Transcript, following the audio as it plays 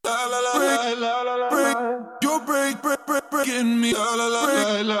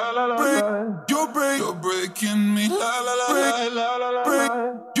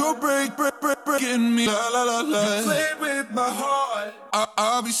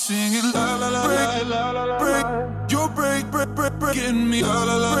singing la la la break, la la la break, your breaking me la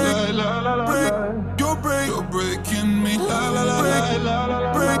la la break, la la la break, your breaking me la la la break, la la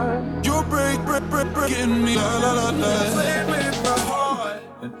la break, your breaking me la la la la. Play with my heart,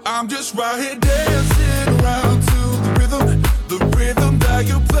 and I'm just right here dancing around to the rhythm that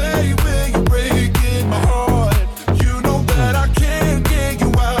you play when you're breaking my heart. You know that I can't get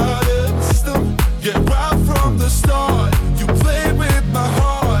you out of the system. Yeah, right from the start, you play with my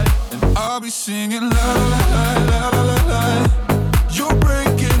heart, and I'll be singing la la la la la la la. You're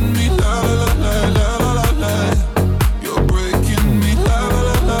breaking me la la la la la la la. You're breaking me la la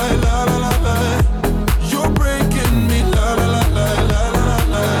la la la la la. You're breaking me la la la la la la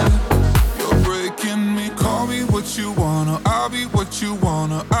la. You're breaking me. Call me what you wanna, I'll be what you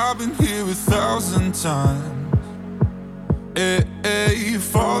wanna. I've been here 1,000 times. Hey,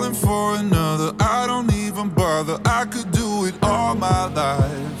 falling for another, I don't even bother. I could do it all my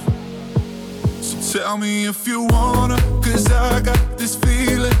life. So tell me if you wanna, cause I got this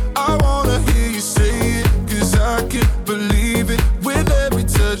feeling. I wanna hear you say it, cause I can't believe it. With every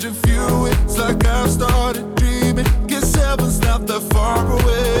touch of you, it's like I've started dreaming. Guess heaven's not that far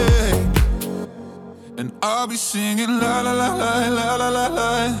away. And I'll be singing la la la la la la la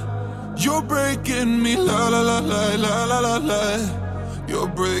la. You're breaking me la la la la la la la la. You're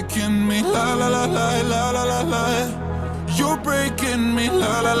breaking me la la la la la la la la. You're breaking me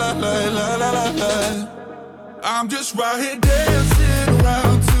la la la la la la la la. I'm just right here dancing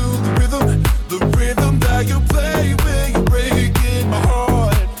around to the rhythm that you play when you're breaking my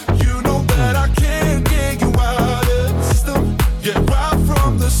heart. You know that I can't get you out of the system. Yeah, right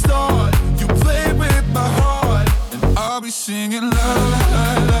from the start, you play with my heart, and I'll be singing la la la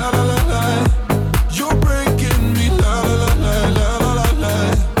la la la la. You're breaking me la la la la la la la.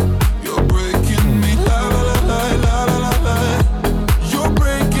 You're breaking me la la la la la la la. You're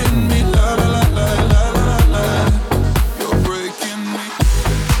breaking me la la la la la la la. You're breaking me.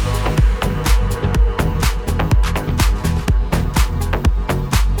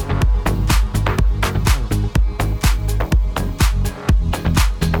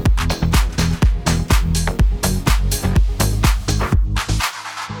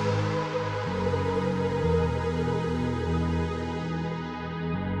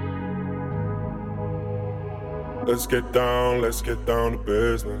 Let's get down to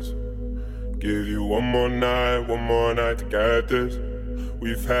business. Give you one more night to get this.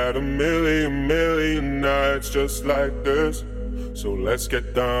 We've had a million nights just like this. So let's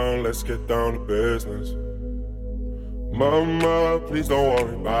get down to business. Mama, please don't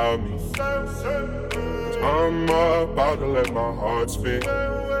worry about me, 'cause I'm about to let my heart speak.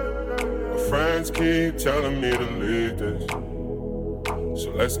 My friends keep telling me to leave this.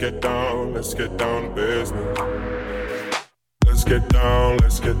 So let's get down to business. Let's get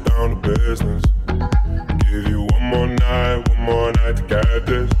down to business. Give you one more night to get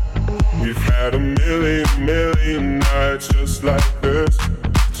this. We've had a million nights just like this.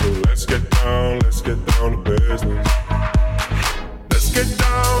 So let's get down to business. Let's get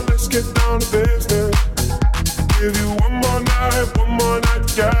down to business. Give you one more night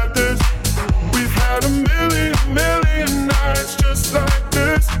to get this. We've had a million nights just like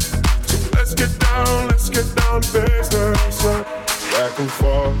this. So let's get down to business.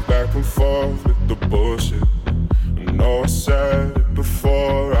 Back and forth with the bullshit. I know I said it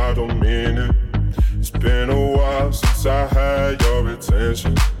before, I don't mean it. It's been a while since I had your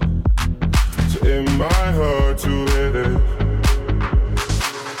attention, so it might hurt to hit it.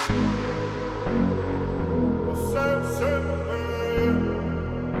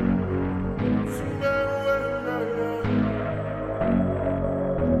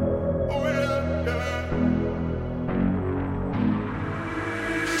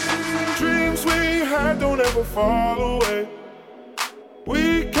 Don't ever fall away.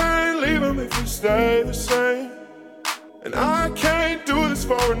 We can't leave them if we stay the same. And I can't do this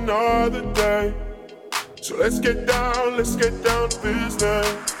for another day. So let's get down to business.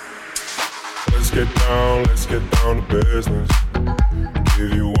 Let's get down to business.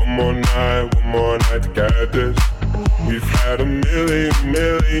 Give you one more night to get this. We've had a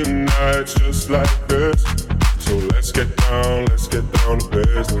million nights just like this. So let's get down to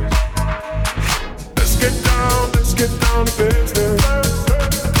business. Let's get down to business.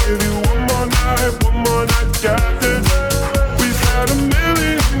 Give you one more night to get this. We've had a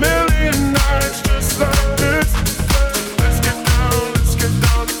million nights just like this. Let's get down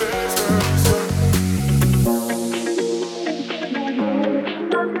to business.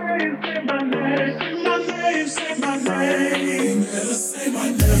 Say my name.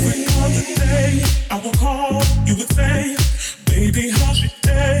 Every other day I will call, you would say, baby, how's your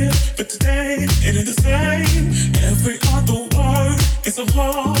day? It ain't the same. Every other word is so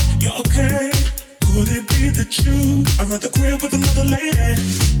hard. You're okay. Could it be that you are at the crib with another lady?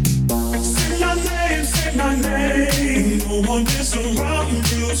 Say my name. No one is around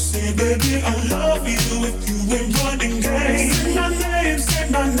you. Say, baby, I love you if you ain't running game. Say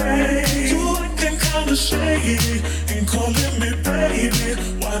my name. You acting kinda shady. Ain't calling me baby.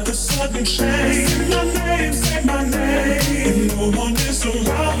 Why the sudden change? Say my name. No one is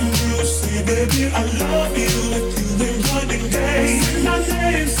around you. Say, baby, I love you if you ain't running game.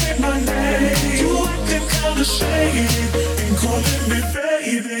 Say my name. You acting kinda shady. Ain't calling me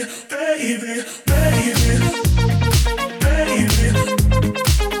baby, baby, baby, baby,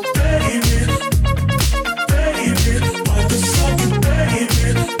 baby, baby. Why the sudden baby,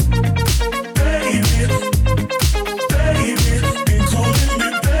 baby, baby? Ain't calling me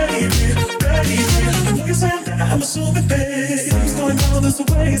baby, baby. I know you're saying that I'm assuming things. Something's going on, that's the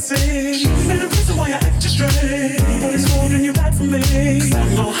way it seems. Ain't a reason why I act straight. Nobody's holding you back from me. 'Cause I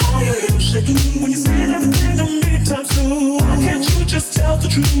know how you usually do when you say everything to me times two. Why can't you just tell the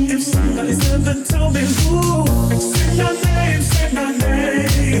truth? If somebody's there, then tell me who. Say my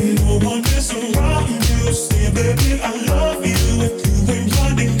name. No one is around you. Say, baby, I love you if you ain't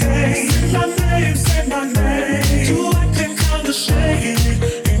running game. Say my name. You acting kinda shady.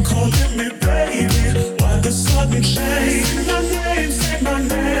 Ain't calling me baby. Why the sudden change? Say my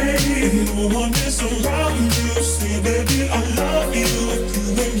name. No one is around you. Say, baby, I love you if you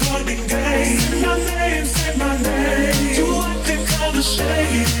ain't running game. Say my name. You acting kinda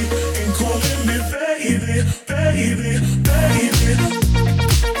shady. Ain't calling me baby, baby, baby,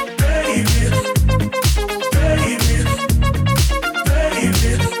 baby, baby,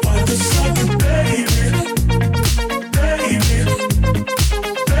 baby. Why the sudden baby, baby,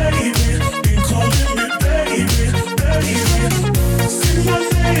 baby? Ain't calling me baby, baby.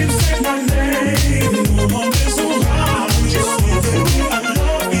 Say my name. No one is around you. Say, baby, I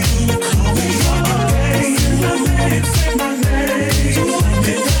love you. Call me on my name. Say my name. You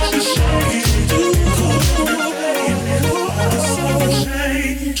acting kinda shady. Ain't calling me baby. Why the sudden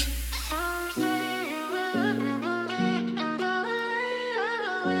change?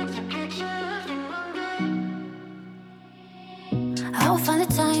 I will find the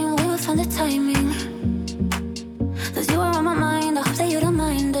time, we will find the timing. 'Cause you are on my mind, I hope that you don't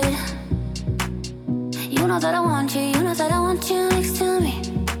mind it. You know that I want you, you know that I want you next to me.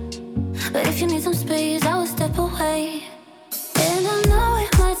 But if you need some space, I will step away. And I know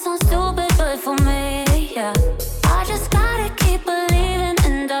it might sound stupid, but for me, yeah, I just gotta keep believing,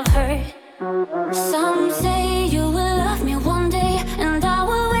 and I've heard some say you will love me one day. And I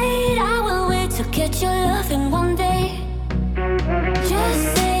will wait to get your loving one day. Just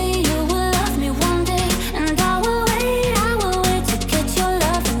say you will love me one day, and I will wait to get your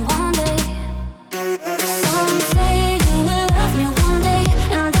loving one day. Some say you will love me one day,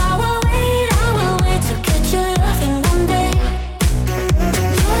 and I will wait to get your loving one day.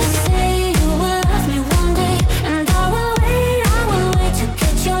 Just say you will love me one day, and I will wait to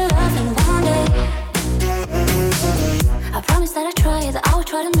get your loving one day. I promise that I try, that I will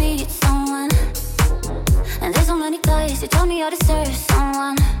try to meet someone. And there's so many guys, you told me I deserve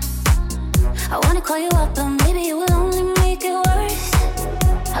someone. I wanna call you up, but maybe it will only make it worse.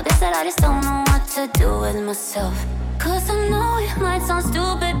 I guess that I just don't know what to do with myself. 'Cause I know it might sound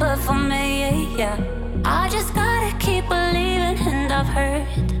stupid, but for me, yeah, I just gotta keep believing, and I've heard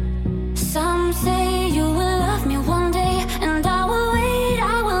some say you will love me one day. And I will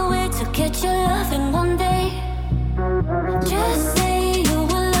wait to get your loving one day. Just say you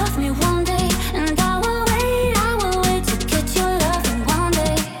will love me one day, and I will wait to get your loving one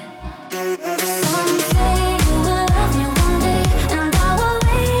day. Some say you will love me one day, and I will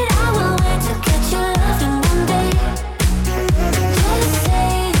wait to get your loving one day. Just say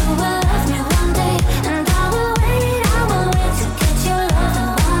you will love me one day, and I will wait to get your loving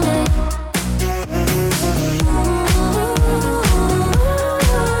one day.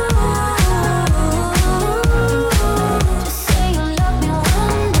 Just say you love me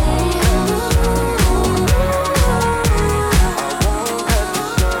one day.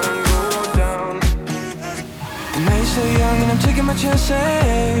 The night's so young and I'm taking my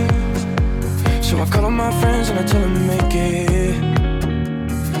chances. So I call on my friends and I tell them to make it.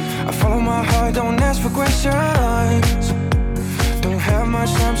 I follow my heart, don't ask for questions. Don't have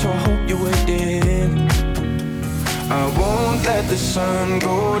much time, so I hope you're waiting. I won't let the sun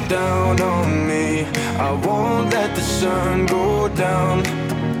go down on me. I won't let the sun go down.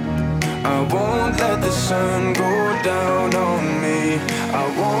 I won't let the sun go down on me. I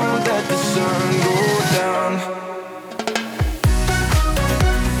won't let the sun go down.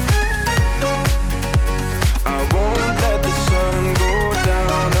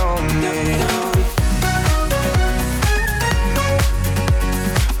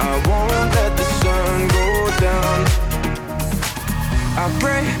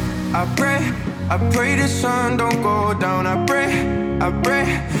 I pray the sun don't go down. I pray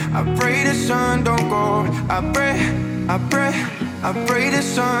the sun don't go. I pray the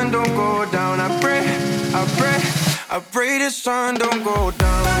sun don't go down. I pray the sun don't go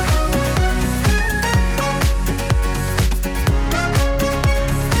down.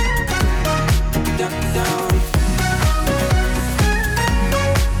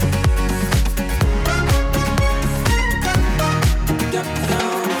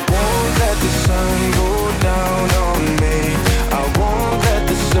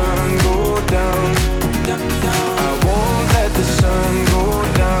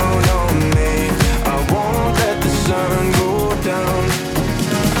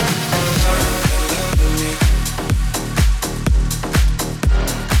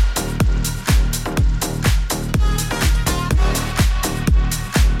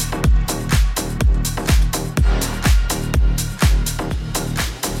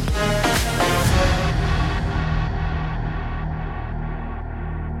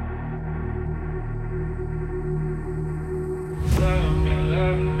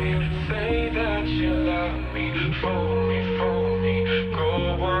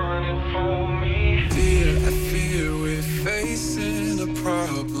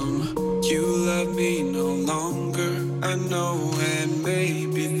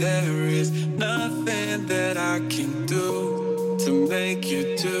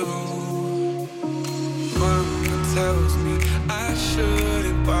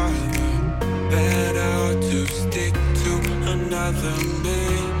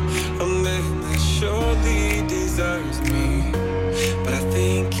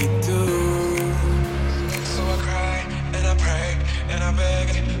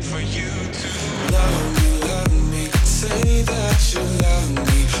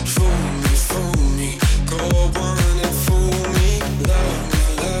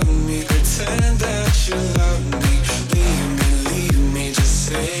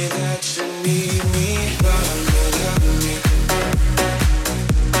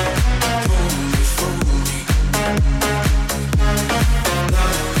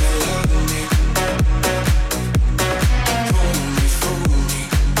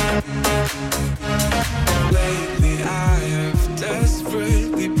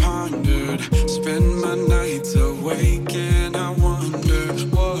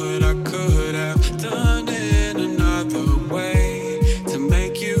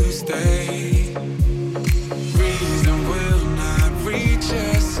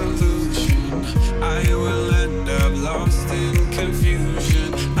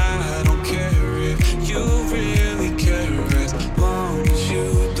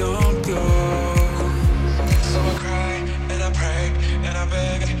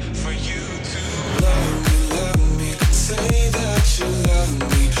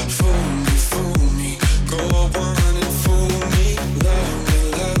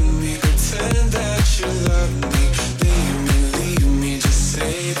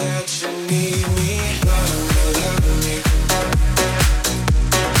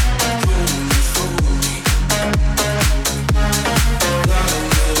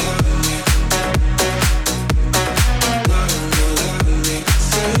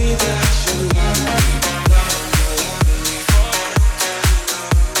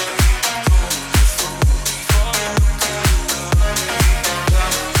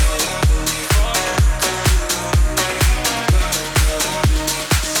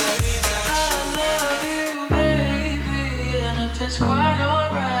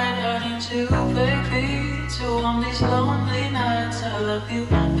 I love you.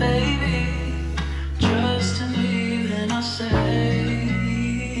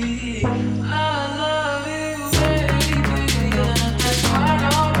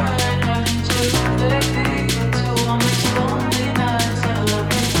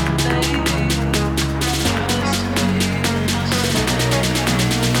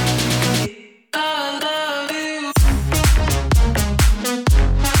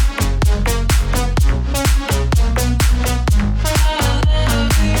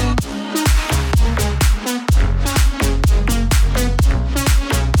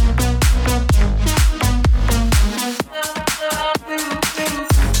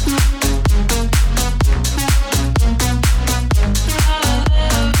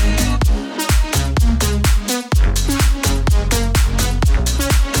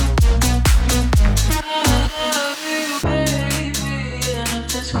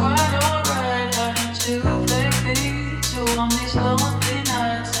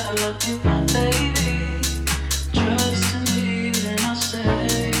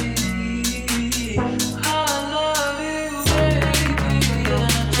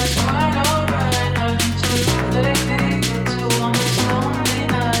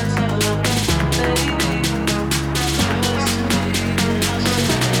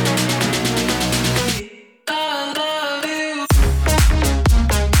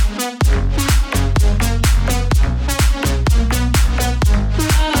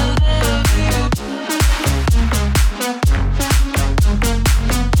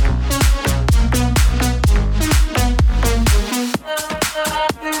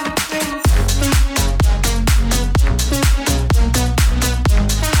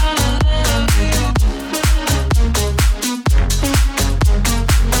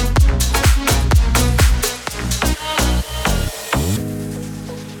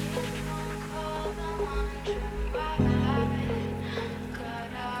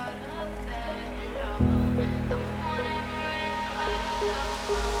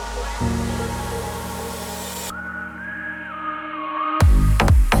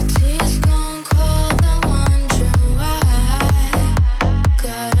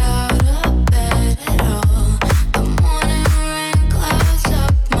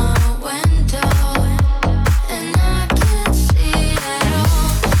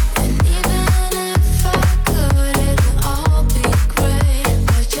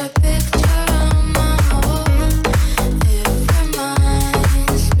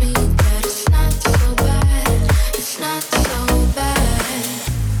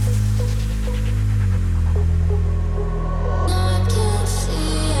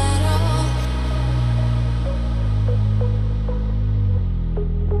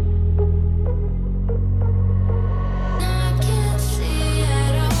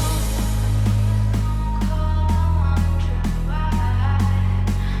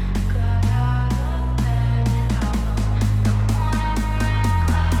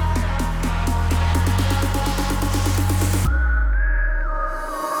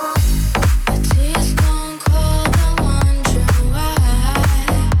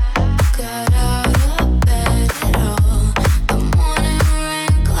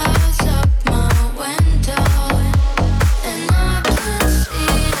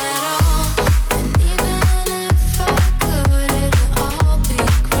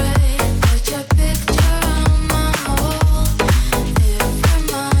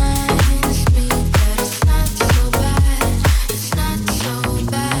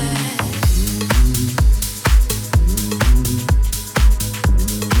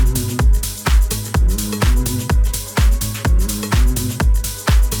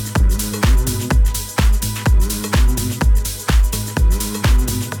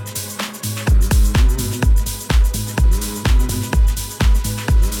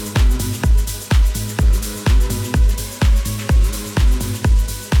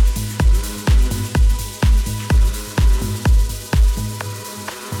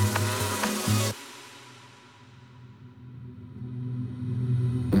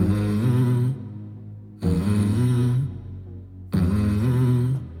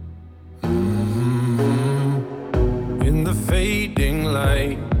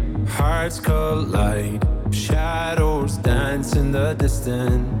 Hearts collide, shadows dance in the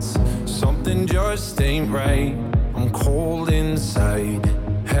distance. Something just ain't right, I'm cold inside.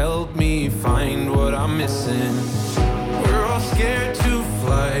 Help me find what I'm missing. We're all scared to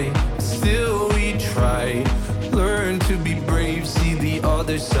fly, still we try. Learn to be brave, see the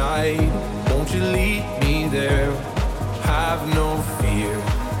other side. Won't you lead me there? Have no fear.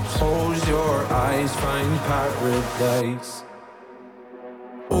 Close your eyes, find paradise.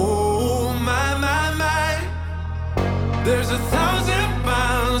 Oh my, my, my. There's 1,000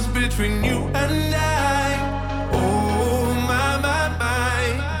 miles between you and I. Oh my, my,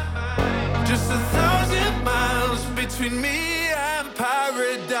 my. Just 1,000 miles between me and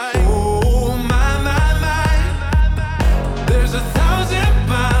paradise. Oh my, my, my. There's 1,000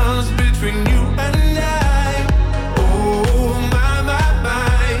 miles between you and I. Oh my, my,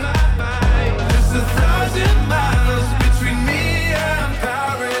 my. Just 1,000 miles between me and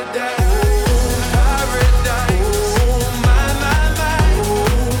paradise. Paradise. Oh my, my, my.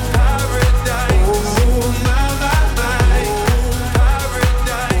 Paradise. Oh my, my, my.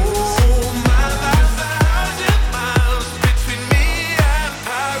 Paradise. Oh my, my, my. 1,000 miles between me and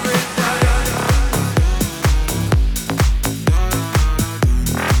paradise.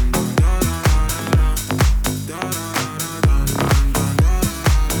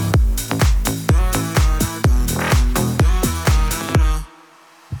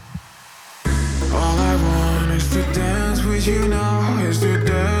 All I want is to dance with you now, is to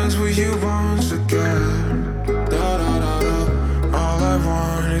dance with you once again. Da da da da. All I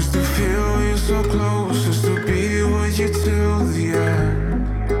want is to feel you so close, is to be with you till the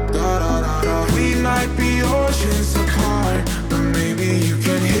end. Da da da da. We might be oceans apart, but maybe you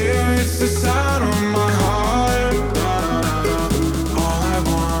can hear it's the sound of my heart. Da da da da. All I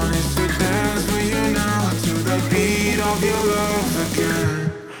want is to dance with you now, to the beat of your love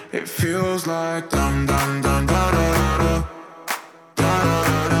again. It feels like dum dum dum da da da da. Da da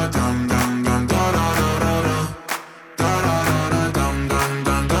da da dum dum dum da da da da da. Da da da da dum dum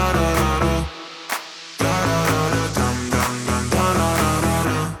dum da da da da. Da da da da dum dum dum da da da da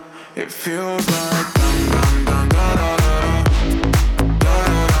da. It feels like dum dum dum da da da da. Da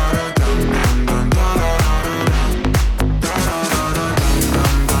da da da dum dum dum da da da da. Da da da da dum dum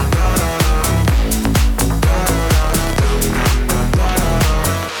dum da da da da. Da da da da dum dum dum da da da da.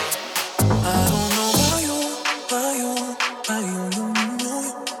 I don't know about you, about you, about you, you.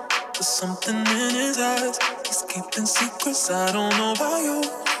 There's something in his eyes, he's keeping secrets. I don't know about you,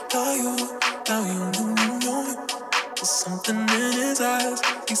 about you, about you. There's something in his eyes,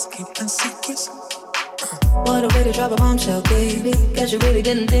 he's keeping secrets. What a way to drop a bombshell, baby. Guess you really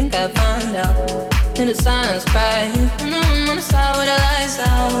didn't think I'd find out. In the silence, crying. On the side with the lights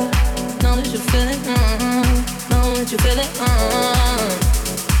out. Know that you feel it, know that you feel it,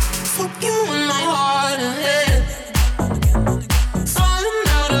 Fuck you in my heart and head. Falling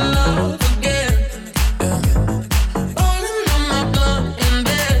out of love again. Falling on my blood in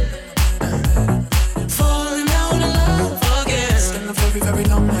bed. Falling out of love again. Spend a very, very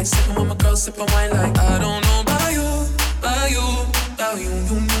long night sitting with my girl, sipping wine like I don't know about you, about you, about you.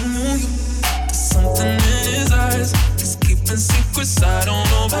 There's something in his eyes, he's keeping secrets. I don't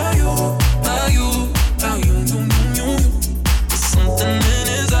know about you, about you, about you. There's something in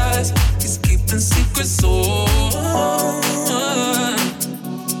his eyes, he's keeping secrets. So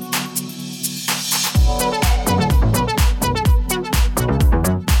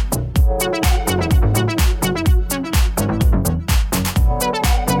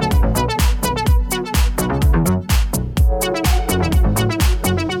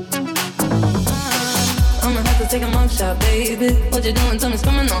I'ma have to take a mugshot, baby. What you doing? Tell me,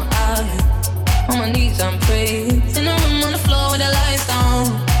 coming on out here. On my knees, I'm praying. In the room on the floor with the lights down.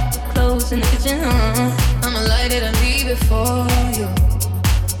 Clothes in the kitchen, I'ma light it and leave it for you.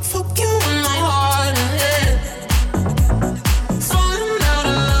 Fuck you in my heart and head. Falling out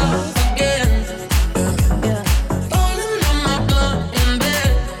of love again. Yeah. Falling on my blood in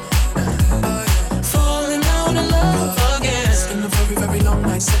bed. Falling out of love again. spend a very, very long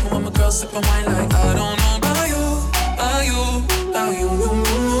night sitting with my girl, sipping wine like I don't know about you, about you, about you.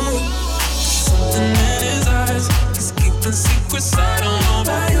 Something in his eyes, he's keeping secrets. I don't know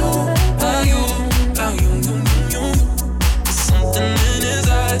about you, about you, about you. Something in his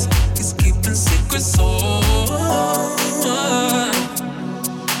eyes, he's keeping secrets.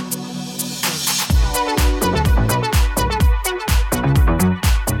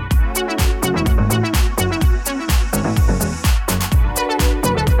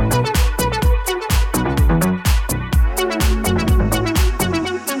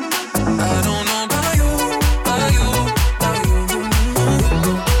 I don't know about you, about you, about you.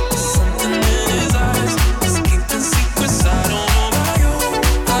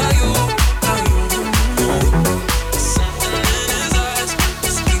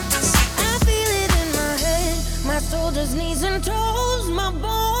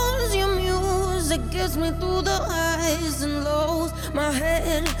 gets me through the highs and lows. My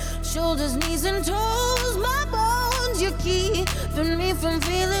head, shoulders, knees and toes. My bones, you're keeping me from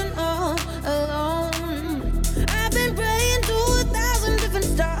feeling all alone. I've been praying to 1,000 different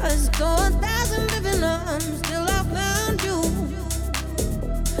stars, to 1,000 different arms, till I found you.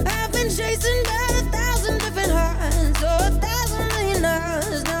 I've been chasing by 1,000 different hearts, or 1,000 million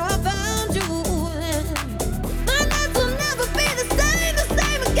hours. Now I found you. My nights will never be the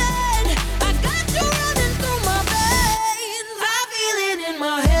same again. I got you running through my veins. I feel it in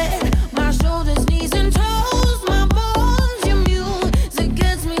my head, my shoulders, knees and toes. My bones, your music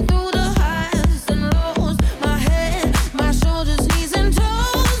gets me through the highs and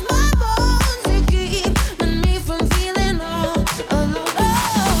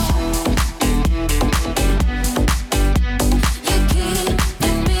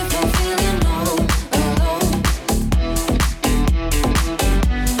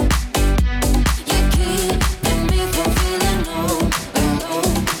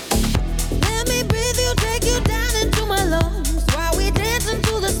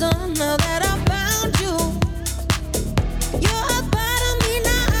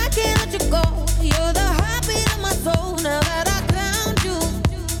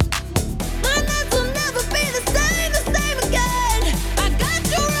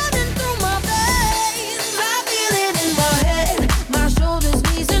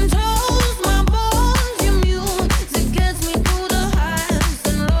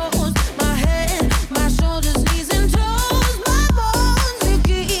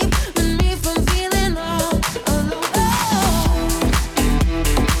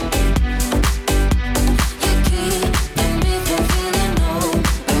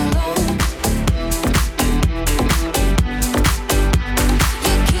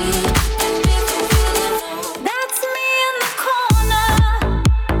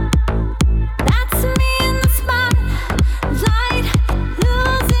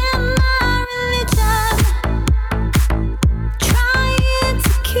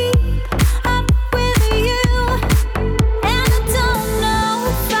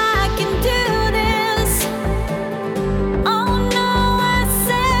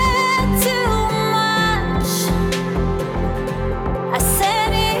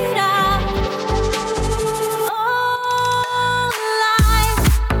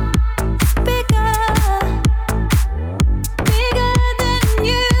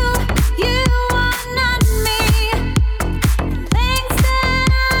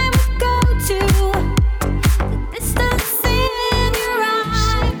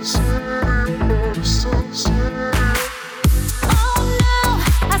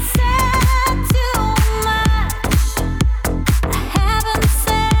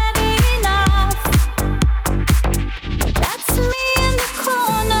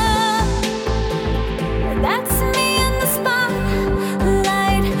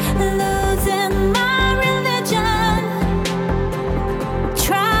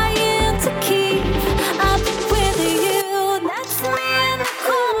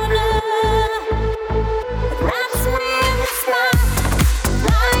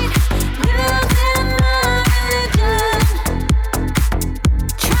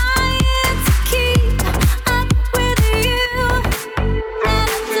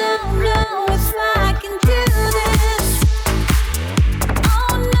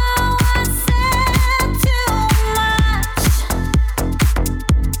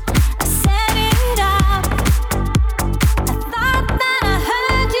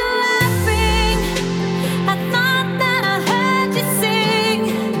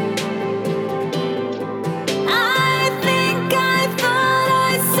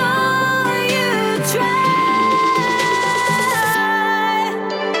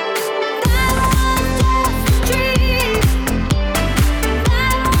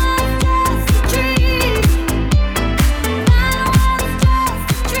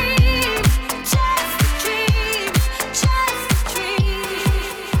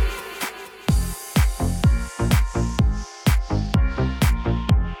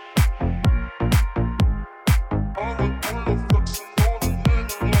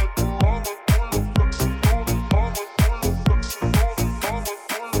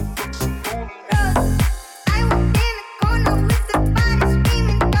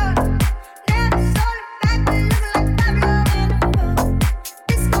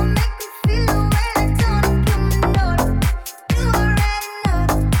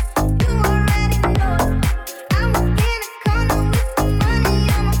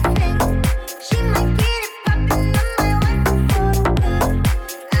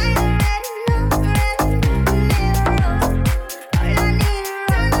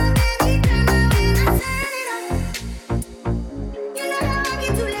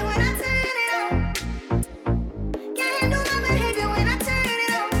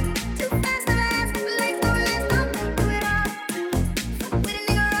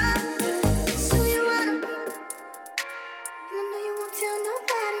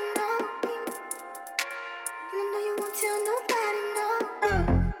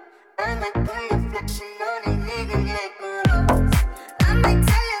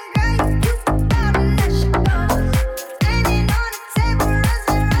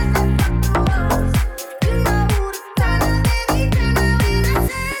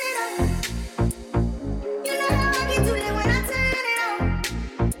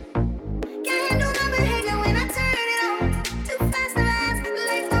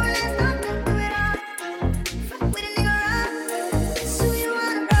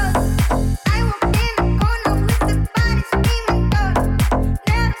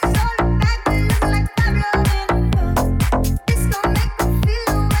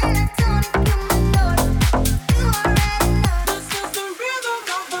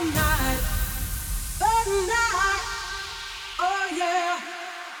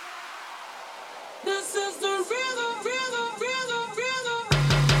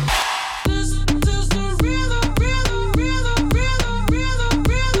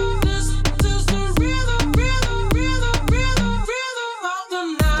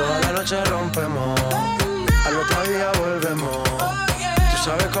noche rompemos, al otro día volvemos. Tú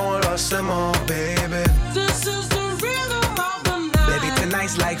sabes cómo lo hacemos, baby. This is the rhythm of the night. Baby,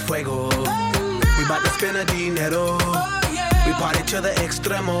 tonight's like fuego. We bout to spend a dinero. We party to the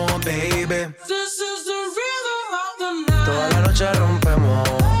extremo, baby. This is the rhythm of the night. Toda la noche rompemos,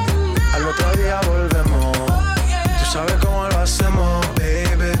 al otro día volvemos. Tú sabes cómo lo hacemos,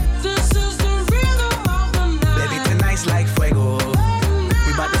 baby. This is the rhythm of the night. Baby, tonight's like fuego.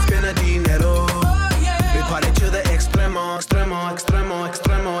 We bout to spend a dinero. We party to the extremo, extremo, extremo,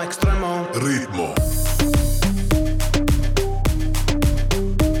 extremo, extremo. Ritmo.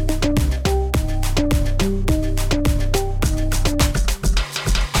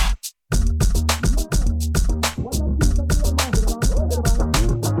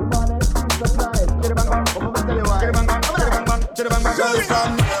 Girl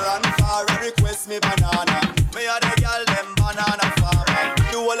from near and far, request me banana. Me a the girl them banana farmer.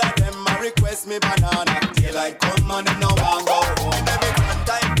 The whole of them a request me banana. Daylight come and them no want go home. In every one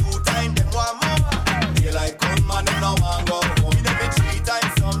time, 2 time, them want more. Daylight come and them no want go home. In every 3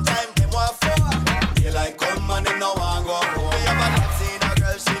 times, sometime them want 4. Daylight come and them no want go home. Me have a love seen a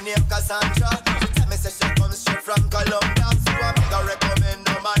girl, she named Cassandra. She tell me say she comes straight from Colombia. So I'm gonna recommend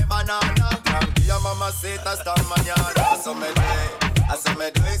her my banana. Your mama say that's the manana. So me do it. I saw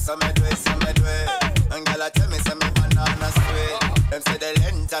me do it, so me do it, so me do it. And girl, I tell me, say me banana sweet. Them say the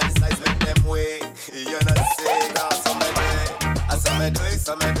length and size make them weak. You know say, no, so me do it. I saw me do it,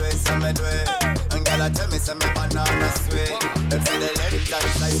 so me do it, so me do it. And girl, I tell me, say me banana sweet. Them say the length and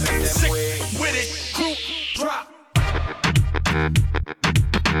size make them weak. With it, group drop.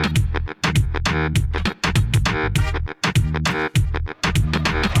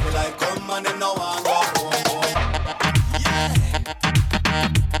 Like come and them no want go home.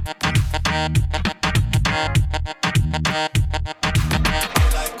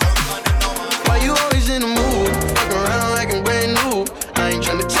 Why you always in the mood? Fuck around like I'm brand new. I ain't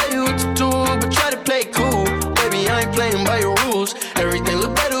tryna tell you what to do, but try to play cool. Baby, I ain't playing by your rules. Everything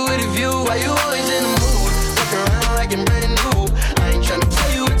look better with a view. Why you always in the mood? Fuck around like I'm brand new. I ain't tryna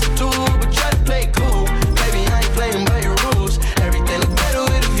tell you what to do, but try to play cool. Baby, I ain't playing by your rules. Everything look better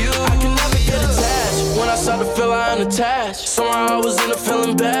with a view. I can never get attached. When I start to feel I unattached, somehow I was in a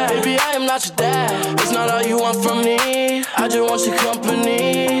feeling bad. Baby, I am not your dad. It's not all you want from me. I just want your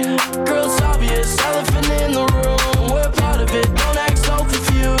company. Girl, it's obvious, elephant in the room. We're part of it, don't act so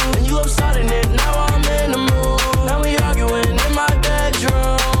confused. And you love starting it, now I'm in the mood. Now we arguing in my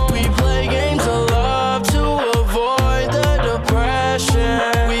bedroom. We play games of love to avoid the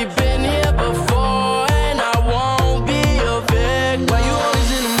depression. We've been here before and I won't be a victim. Why you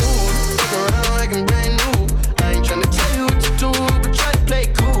always in the mood? Fuck around like I'm brand new. I ain't tryna tell you what to do, but try to play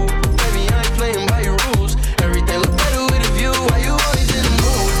cool. Baby, I ain't playing by your rules. Everything look better with a view. Why you always in the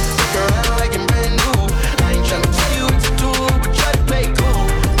mood? Fuck around like I'm brand new. I ain't tryna tell you what to do, but try to play cool.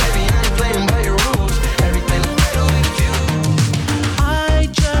 Baby, I ain't playing by your rules. Everything look better with a view. I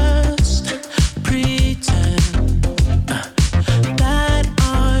just pretend that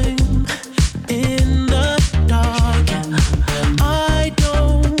I'm in the dark. I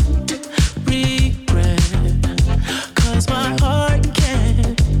don't regret, 'cause my heart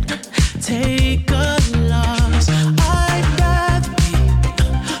can't take a loss. I'd rather be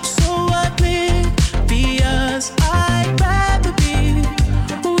so oblivious. I'd rather be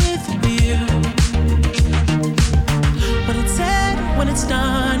with you. When it's said, when it's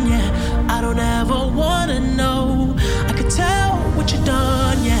done, yeah, I don't ever wanna know. I could tell what you've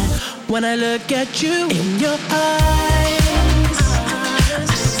done, yeah. When I look at you in your eyes,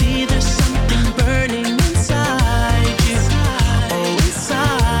 I see there's something burning inside you. Oh,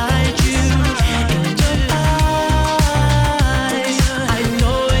 inside you. In your eyes, I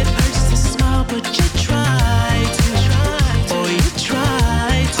know it hurts to smile, but you try to. Oh, you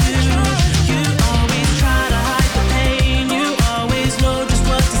try to. You always try to hide the pain. You always know just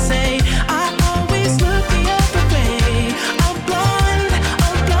what to say. I always look the other way. I'm blind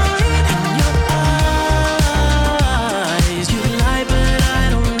in your eyes.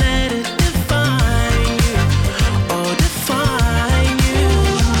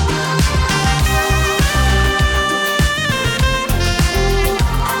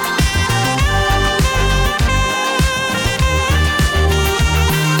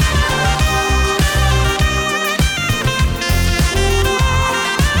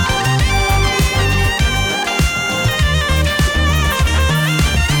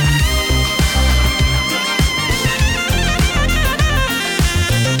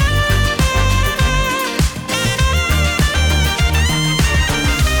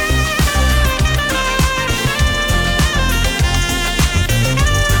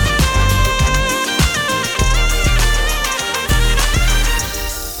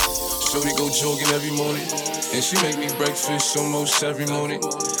 every morning. And she make me breakfast almost every morning.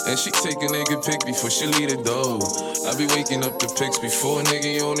 And she take a nigga pic before she leave the door. I be waking up the pics before a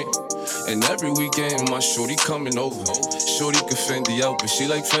nigga on it. And every weekend my shorty coming over. Shorty can Fendi out, but she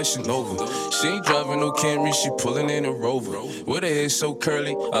like Fashion Nova. She ain't driving no Camry, she pulling in a Rover. With her hair so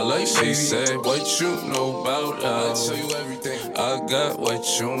curly, I like she said, what you know about us? I tell you everything. I got what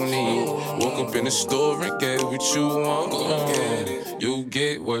you need. Woke up in the store and get what you want. You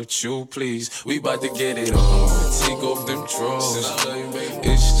get what you please. We bout to get it on. Take off them drawers.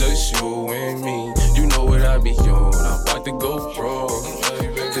 It's just you and me. You know what I be on. I'm about to go pro.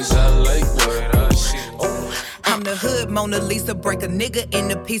 Cause I like what I see. I'm the hood Mona Lisa, break a nigga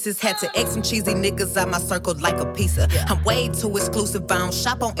into pieces. Had to X some cheesy niggas out my circle like a pizza. I'm way too exclusive, I don't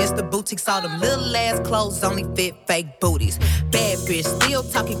shop on Insta boutiques. All them little ass clothes only fit fake booties. Bad bitch, still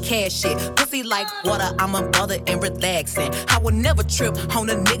talking cash shit. Pussy like water, I'm a mother and relaxing. I would never trip on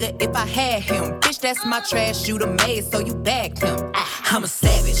a nigga if I had him. Bitch, that's my trash, you the maid, so you bagged him. I'm a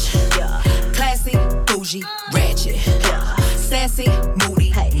savage, classy, bougie, ratchet, sassy,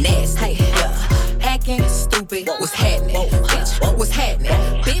 moody, nasty, acting stupid. What's happening? Bitch, what's happening?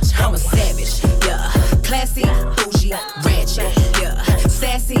 Bitch, I'm a savage. Classy, bougie, ratchet.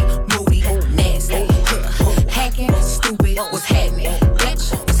 Sassy, moody, nasty. Hacking, stupid. What's happening?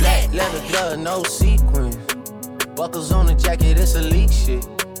 Bitch, what's happening? Leather glove, no sequins. Buckles on the jacket, it's elite shit.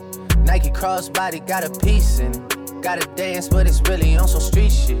 Nike crossbody got a piece in it. Gotta dance, but it's really on some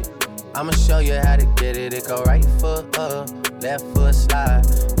street shit. I'ma show you how to get it. It go right foot up, left foot slide,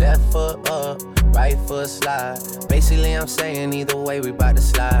 left foot up, right foot slide. Basically, I'm saying either way, we bout to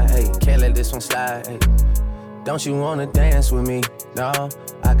slide. Hey, can't let this one slide. Hey, don't you wanna dance with me? No,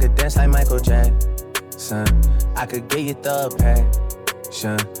 I could dance like Michael Jackson. I could get you the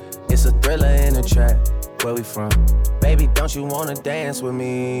passion. It's a thriller in a track. Where we from? Baby, don't you wanna dance with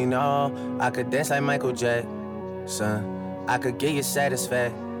me? No, I could dance like Michael Jackson. I could get you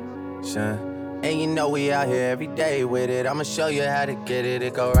satisfaction. And you know we out here every day with it. I'ma show you how to get it.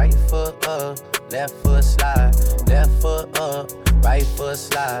 It go right foot up, left foot slide, left foot up, right foot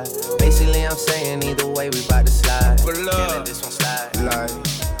slide. Basically, I'm saying either way, we bout to slide. Pull up. Can't let this one slide. Like,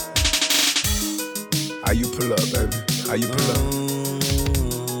 how you pull up, baby? How you pull up?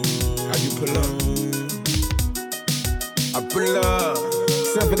 How you pull up? I pull up.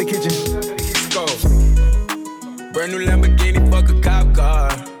 Step in the kitchen. Let's go. Brand new Lamborghini, fuck a cop car.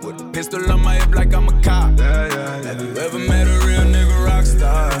 With a pistol on my hip like I'm a cop. Have you ever met a real nigga rock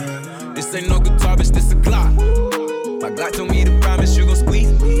star? This ain't no guitar, bitch, this a clock. My Glock told me to promise you gon'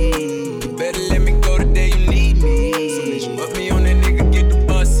 squeeze me. You better let me go the day you need me. So bitch, put me on that nigga, get the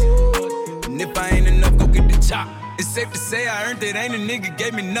bus. And if I ain't enough, go get the chop. It's safe to say I earned it, ain't a nigga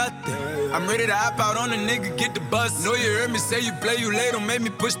gave me nothing. I'm ready to hop out on a nigga, get the bus. Know you heard me say you play, you late, don't make me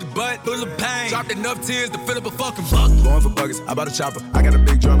push the butt. Full of pain, dropped enough tears to fill up a fucking bucket. Going for buggers, I bought a chopper. I got a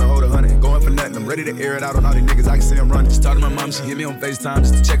big drum and hold 100. Going for nothing, I'm ready to air it out on all these niggas. I can see them running. Just talked to my mom, she hit me on FaceTime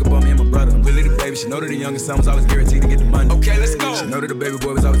just to check up on me and my brother. I'm really the baby, she know that the youngest son was always guaranteed to get the money. Okay, let's go. She know that the baby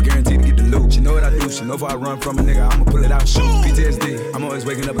boy was always guaranteed to get the loot. She know what I do, she know if I run from a nigga, I'ma pull it out, shoot. PTSD, I'm always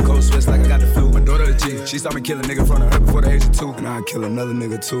waking up in cold sweats like I got the flu. My daughter the G, she saw me kill a nigga in front of her before the age of 2. And I'd kill another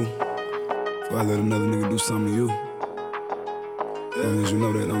nigga too. Before I let another nigga do something to you. As long as you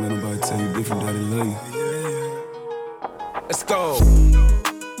know that, don't let nobody tell you different, that they love you. Let's go.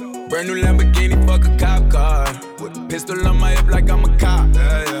 Brand new Lamborghini, fuck a cop car. With a pistol on my hip like I'm a cop.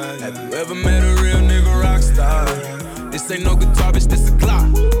 Have you ever met a real nigga rock star? This ain't no guitar, bitch, this a clock.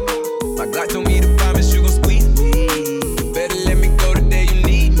 My Glock told me to promise you gon' squeeze me. You better let me go the day you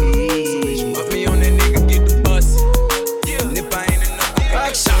need me. So bitch, put me on that nigga, get the bus. And if I ain't enough, go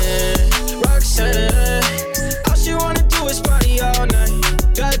Roxanne, Roxanne, all she wanna do is party all night.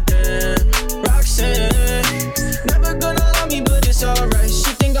 Goddamn, Roxanne, never gonna love me, but it's alright.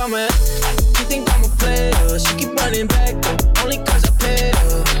 She think I'm a player. She keep running back, only cause I pay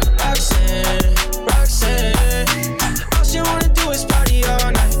her. Roxanne, Roxanne, all she wanna do is party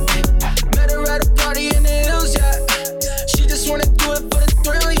all night. Met her at a party in the hills, yeah. She just wanna do it for the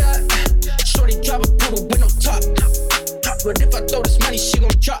thrill, yeah. Shorty drop a pebble with no top. But if I throw this money, she gon'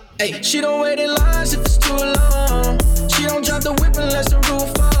 drop. Ay, she don't wait in lines if it's too long. She don't drop the whip unless the roof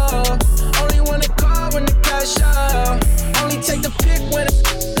fall. Only wanna call when the cash out. Only take the pic when it's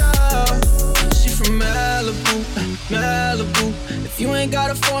out. She from Malibu, Malibu. If you ain't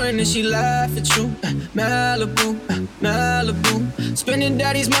got a foreign, then she laugh at you. Malibu, Malibu. Spending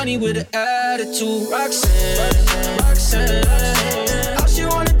daddy's money with an attitude. Roxanne, Roxanne, all she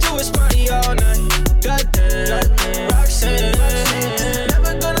wanna do is party all night. Goddamn, Roxanne,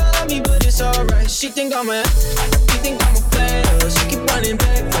 never gonna love me, but it's alright. She think I'm a player. She keep running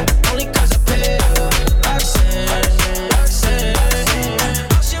back, only cause I pay her.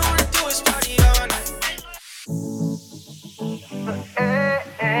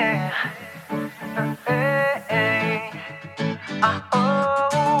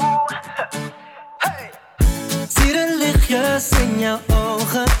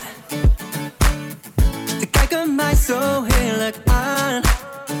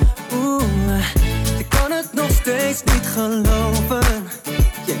 geloven,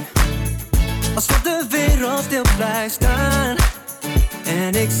 yeah. Alsof de wereld stil blijft staan.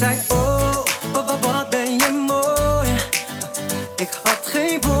 En ik zei, oh, wat ben je mooi. Ik had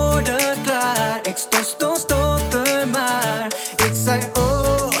geen woorden klaar. Ik stond maar. Ik zei,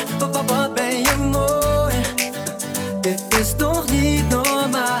 oh, wat ben je mooi. Dit is toch niet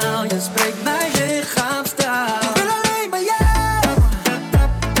normaal. Je spreekt mijn lichaamstaal. Ik wil alleen maar jou.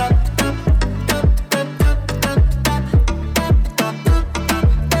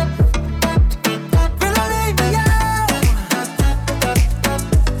 Ik wil alleen maar jou.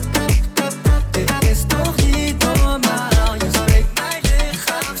 Dit is toch niet normaal. Je spreekt mijn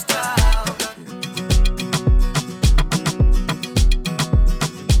lichaamstaal.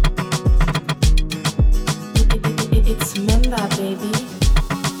 It's Memba, baby.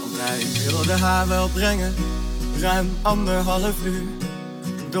 Wij wilden haar wel brengen, ruim 1,5 uur.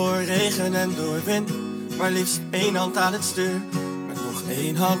 Door regen en door wind, maar liefst 1 hand aan het stuur. Met nog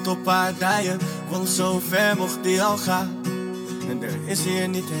 1 hand op haar dijen, want zo ver mocht die al gaan. En er is hier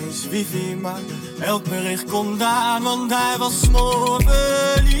niet eens wifi, maar elk bericht komt aan. Want hij was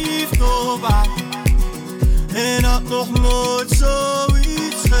smoorverliefd op haar en had nog nooit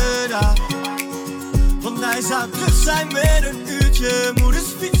zoiets gedaan. Want hij zou terug zijn met een uurtje. Moeders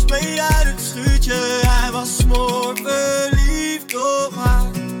fiets mee uit het schuurtje. Hij was smoorverliefd op haar.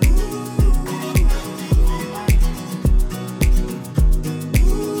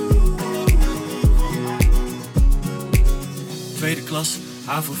 Tweede klas,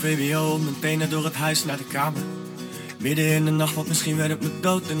 HAVO, VWO. Mijn tenen door het huis naar de kamer. Midden in de nacht, want misschien werd het me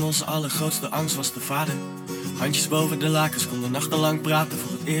dood. En onze allergrootste angst was de vader. Handjes boven de lakens, konden nachtenlang praten.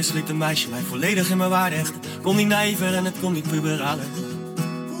 Voor het eerst liet een meisje mij volledig in mijn waarde hechten. Kon niet naïver en het kon niet puberaler.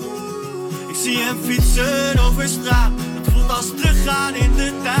 Ik zie hem fietsen over straat. Het voelt als teruggaan in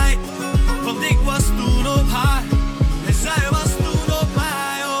de tijd. Want ik was toen op haar en zij was toen op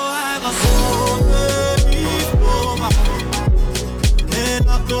mij. Oh, hij was onverliefd op mij en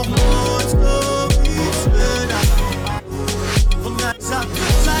had nog nooit zoiets gedaan. Want hij zou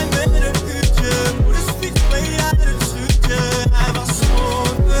terug zijn met een uurtje. Moeders fiets mee uit het schuurtje. Hij was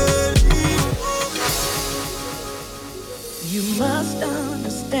onverliefd op mij. You must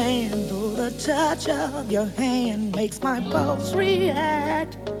understand, though the touch of your hand makes my pulse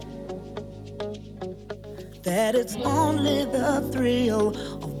react, that it's only the thrill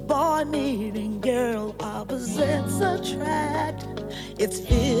of boy meeting girl, opposites attract. It's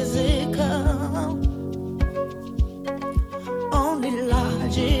physical, only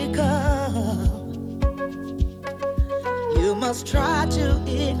logical. You must try to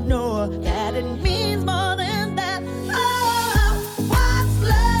ignore that it means more than that. Oh, what's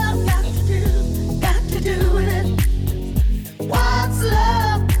love got to do with it? What's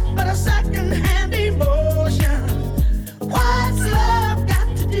love but a second-hand emotion? What's love got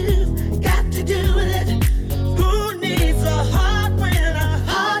to do with it? Who needs a heart when a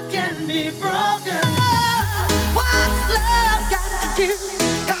heart can be broken? Oh, what's love got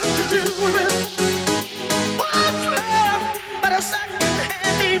to do with it? What's love but a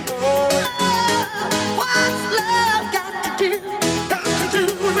second-hand emotion? Oh, what's love got to do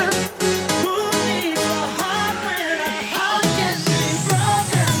with it? Who needs a heart when a heart can be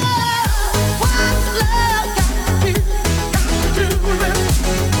broken? Oh, what's love got to do with it?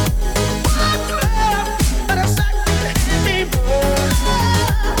 What's love but a second-hand emotion?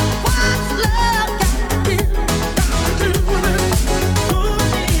 What's love got to do with it? Who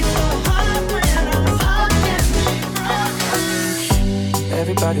needs a heart when a heart can be broken?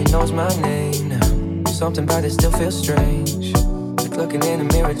 Everybody knows my name now. Something about it still feels strange. Like looking in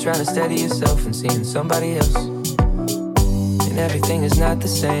the mirror, trying to steady yourself and seeing somebody else. And everything is not the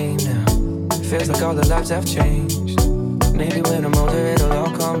same now. It feels like all the lives have changed. Maybe when I'm older it'll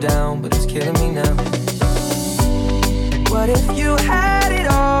all calm down, but it's killing me now. What if you had it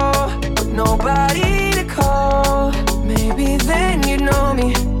all, but nobody to call? Maybe then you'd know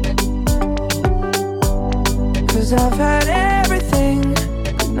me. 'Cause I've had everything,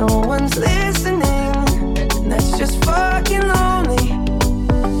 but no one's listening, and that's just fucking lonely.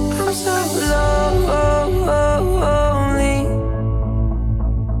 I'm so lonely,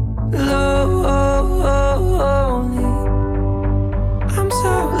 lonely. I'm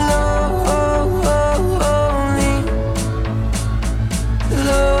so lonely,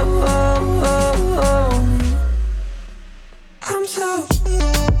 lonely. I'm so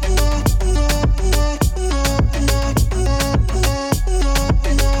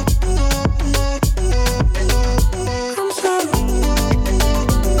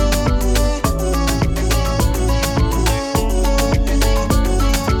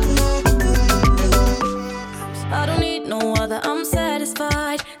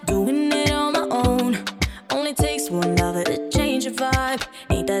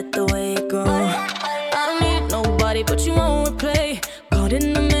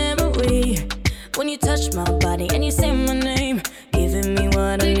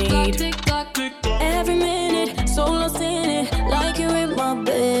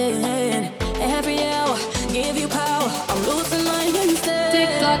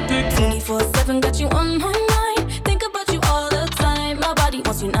clock tick. 24/7 got you on my mind. Think about you all the time. My body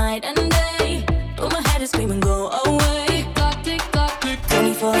wants you night and day. But my head is screaming, go away. Clock tick,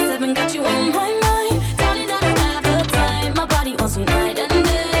 24/7 got you on my mind. Darling, I don't have the time. My body wants you night and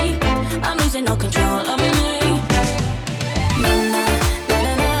day. I'm losing no control of me.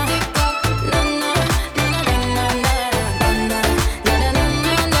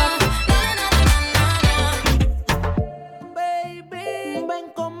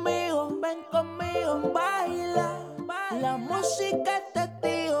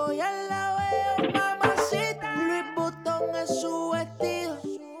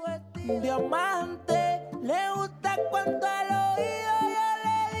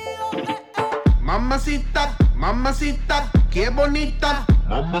 Mamacita, mamacita, qué bonita.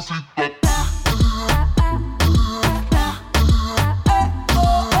 Mamacita.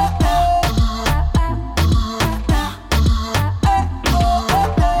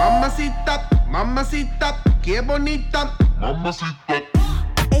 Mamacita, mamacita, qué bonita. Mamacita.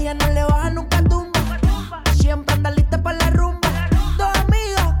 Ella no le baja nunca tumba. Siempre anda lista para la rumba. Dos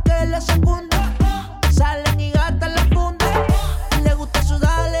amigas que le secundan. Salen y gastan la funda. Le gusta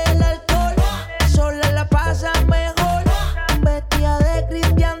sudarle el alcohol. Sola la pasa mejor. Vestida de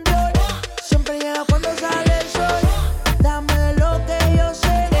Christian Dior. Siempre llega cuando sale el sol. Dame de lo que yo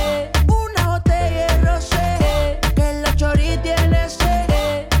sé. Una botella de rosé. Que la chori tiene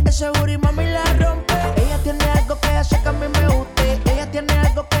sed. Ese booty mami la rompe. Ella tiene algo que hace que a mí me guste. Ella tiene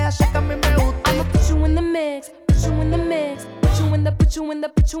algo que hace que a mí me guste. I'ma put you in the mix. Put you in the mix. Put you in the, put you in the,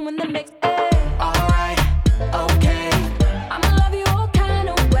 put you in the mix. Ay. Alright, okay. I'ma love you all kind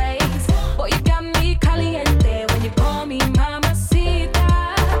of ways. Boy, you got me caliente when you call me mamacita.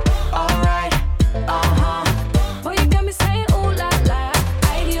 Alright, Boy, you got me saying ooh la la.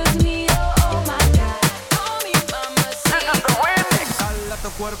 Ay, Dios mío, oh my God. Call me mamacita. Dale a tu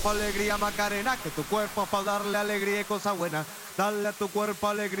cuerpo alegría Macarena, que tu cuerpo es para darle alegría y cosas buenas. Dale a tu cuerpo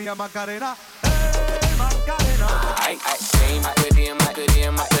alegría Macarena. Macarena. Aight, see my goodie and my goodie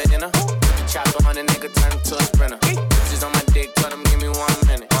and my good dinner. Chopper on a nigga, turn to a sprinter. Bitches on my dick, tell them give me 1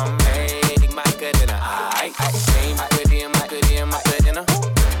 minute. Hey, my good dinner. Aight, see my goodie and my goodie and my good dinner.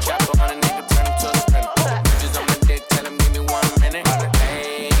 Chopper on a nigga, turn to a sprinter. Bitches on my dick, tell them give me 1 minute.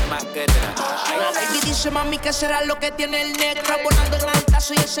 Hey, my good dinner. Baby dice mami que será lo que tiene el negro. Volando en alta,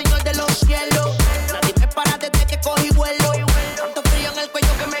 soy el señor de los cielos. Nadie me para desde que cogí vuelo. Tanto frío en el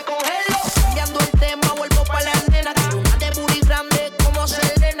cuello que me congelo. Cambiando el tema, vuelvo pa' la nena. Quiero una de booty grande como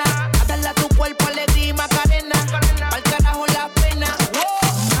Selena. A darle a tu cuerpo alegría y Macarena. Pa'l carajo la pena.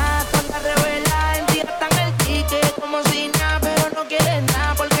 Matan a revela, en ti están el ticket como si nada. Pero no quieren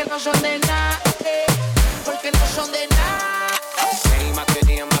nada porque no son de nada. Porque no son de nada. Hey, my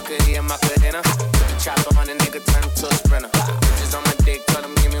goodie and my goodie and my good dinner. Put the chopper on a nigga, turn to a sprinter. Bitches on my dick, tell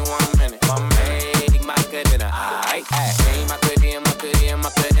them give me 1 minute. Hey, my good dinner. Aight, hey, my goodie and my goodie and my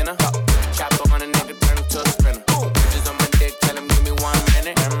good dinner. Chopper on a nigga, turn to a sprinter. Bitches on my dick, tell them give me 1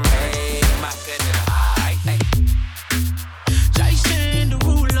 minute. Hey, my good dinner. Aight, Jason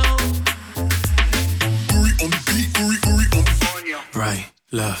Derulo. Uri on the beat, Uri on the Right,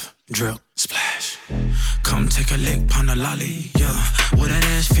 left, drill, splash. Come take a lick, pon a lolly, yeah. Would that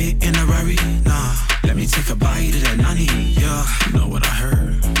ass fit in a Rari? Nah. Let me take a bite of that nani, yeah. You know what I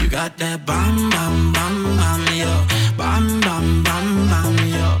heard? You got that bam, bam, bam, bam, yeah. Bam, bam, bam, bam,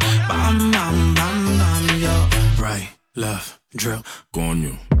 yeah. Bam, bam, bam, bam, yeah. Right, left, drill,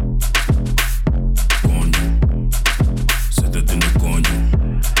 coño. Coño. Siéntate en el coño.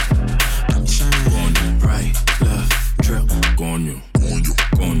 Coño. Right, left, drill, coño. Coño,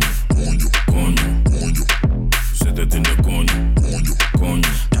 coño, coño, coño, coño. Siéntate en el coño. Coño,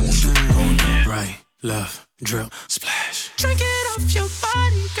 coño, coño. Right, left, drill, splash. Drink it off your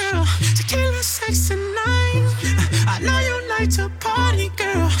body, girl. Tequila, sex, and night. I know you like to party,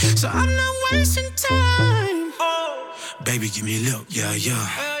 girl. So I'm not wasting time. Baby, give me a lip, yeah,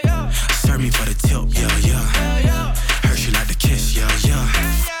 yeah. Serve me for the tip, yeah, yeah. Heard she like to kiss, yeah, yeah.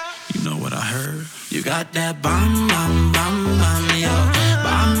 You know what I heard? You got that bam, bam, bam, bam, yeah.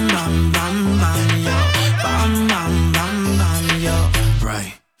 Bam, bam, bam, bam, yeah. Bam, bam, bam, bam, yeah.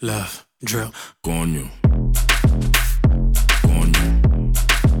 Right, left, drill, coño. Coño.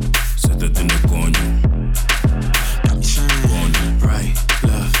 Siéntate en el coño. Coño. Right,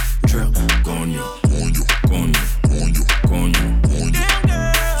 left, drill, coño. Coño, coño, coño, coño, coño.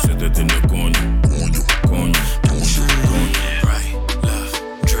 Siéntate en el coño. Coño, coño, coño. Right, left,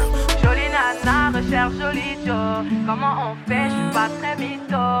 drill. Jolie nana, recherche joli Joe. Comment on fait, je suis pas très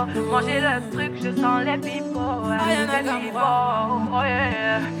mytho. Manger le truc, je sens les pipots. Oh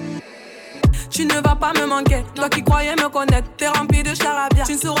yeah. Tu ne vas pas me manquer, toi qui croyais me connaître. T'es rempli de charabia,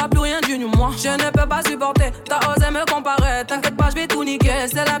 tu ne Je ne peux pas supporter, t'as osé me comparer. T'inquiète pas, je vais tout niquer,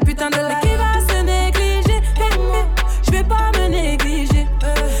 c'est la putain de la. Qui va se négliger? Je vais pas me négliger.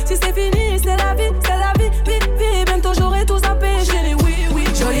 Si c'est fini, c'est la vie, vie. Bientôt j'aurai tout zappé, chérie, oui.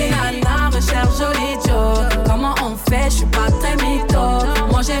 Jolie nana, recherche joli Joe. Comment on fait? Je suis pas très mytho.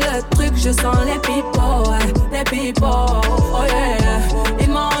 Moi j'ai le truc, je sens les pipeaux, oh yeah. Ils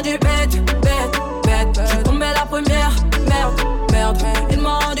m'ont rendu bête. J'suis tombé la première, merde. Ils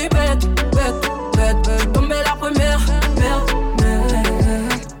m'ont rendu bête. J'suis tombé la première, merde.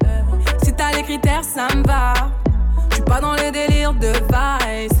 Si t'as les critères, ça me va. J'suis pas dans les délires de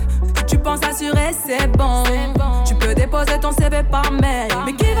vice. Tu penses assurer, c'est bon. Tu peux déposer ton CV par mail.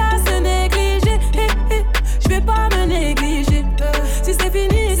 Mais qui va se négliger? J'vais pas me négliger. Si c'est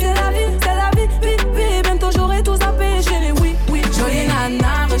fini, c'est la vie, vie. Bientôt j'aurai tout zappé, chérie, oui. Jolie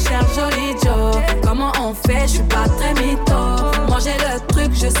nana, recherche joli Joe. Comment on fait? J'suis pas très mytho. Moi j'ai le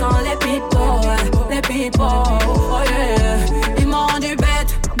truc, je sens les pipeaux, oh yeah. Ils m'ont rendu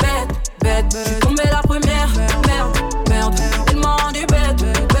bête. J'suis tombé la première, merde. Ils m'ont rendu bête.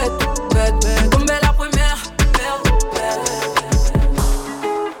 J'suis tombé la première, merde.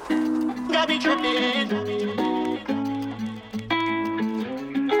 Got me tripping.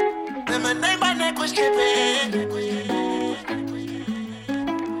 Lemonade, my neck was tripping.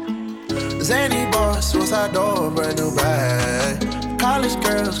 Zany boss, suicide door, brand new bag. College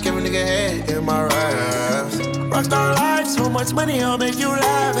girls, give a nigga head in my raps. Rockstar life, so much money, I'll make you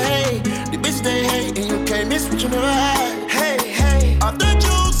laugh. Hey, the bitch they hate, and you can't miss what you never had. Hey, off the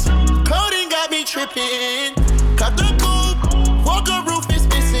juice, coding got me tripping. Cut the coupe, walker roof is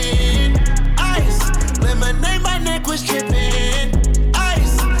missing. Ice, lemonade, my neck was tripping.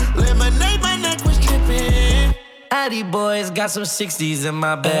 Ice, lemonade, my neck was tripping. Addy boys got some 60s in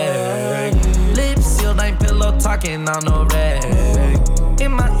my bag. Lips sealed, ain't pillow talking on no rag.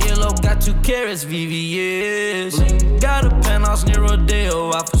 In my earlobe, got 2 carats, VVS. Got a penthouse near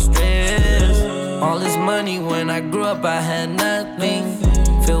Rodeo, out for stress. All this money, when I grew up, I had nothing.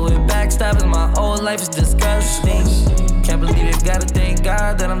 Filled with backstabbing, my whole life is disgusting. Can't believe it, gotta thank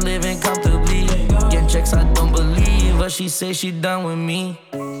God that I'm living comfortably. Getting checks, I don't believe, but she say she done with me.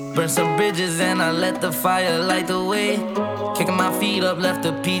 Burn some bridges and I let the fire light the way. Kicking my feet up, left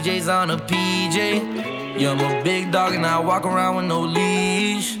the PJs on a PJ. Yeah, I'm a big dog and I walk around with no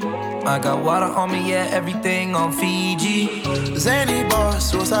leash. I got water on me, yeah, everything on Fiji. Zany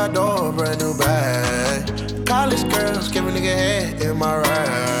boss, suicide door, brand new bag. College girls, give a nigga head in my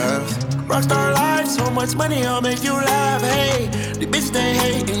raps. Rockstar life, so much money, I'll make you laugh. Hey, the bitch they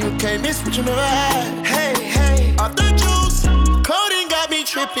hate, and you can't miss what you never had. Hey, off the juice, coding got me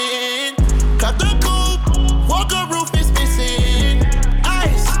tripping. Cut the coupe, walker roof is missing.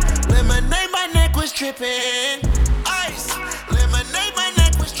 Ice, lemonade, my neck was tripping. Ice, lemonade, my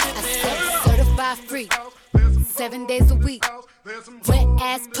neck was tripping. Certified free, 7 days a week. Wet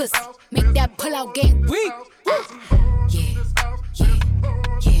ass pussy, make that pull out game weak.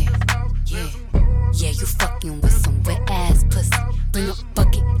 Yeah, you fucking with some wet ass pussy. Bring a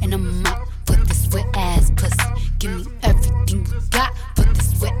bucket and a mop for this wet ass pussy. Give me everything you got for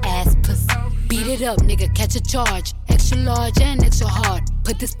this wet ass pussy. Beat it up, nigga, catch a charge. Extra large and extra hard.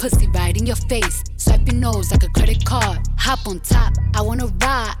 Put this pussy right in your face. Swipe your nose like a credit card. Hop on top, I wanna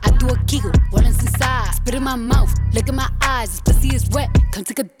ride. I do a giggle, what is inside? Spit in my mouth, look in my eyes. This pussy is wet, come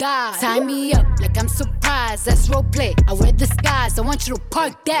take a dive. Tie me up like I'm surprised, that's roleplay. I wear disguise, I want you to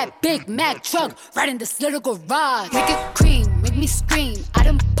park that Big Mac truck right in this little garage. Make it cream, make me scream. Out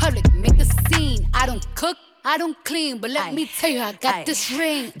in public, make the scene. I don't cook, I don't clean, but let me tell you, I got this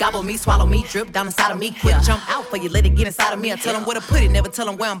ring. Gobble me, swallow me, drip down inside of me. Quick jump out for you, let it get inside of me. I tell them where to put it, never tell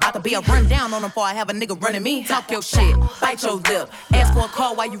them where I'm about to be. I run down on them before I have a nigga running me. Talk your shit, bite your lip. Ask for a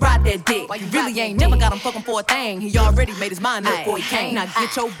call while you ride that dick. You really ain't never got him fucking for a thing. He already made his mind up before he came. Now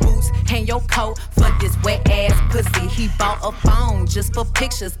get your boots, hang your coat for this wet ass pussy. He bought a phone just for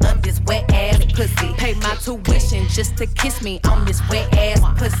pictures of this wet ass pussy. Pay my tuition just to kiss me on this wet ass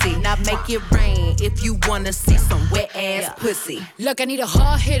pussy. Now make it rain if you wanna see some wet ass pussy. Look, I need a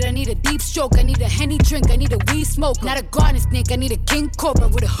hard hit, I need a deep stroke, I need a Henny drink, I need a weed smoke. Not a garden snake, I need a king cobra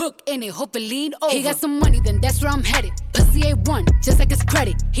with a hook in it, hope it lean over. He got some money, then that's where I'm headed. Pussy A1, just like his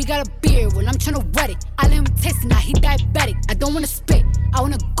credit. He got a beard, well I'm tryna wet it. I let him taste it, now he diabetic. I don't wanna spit, I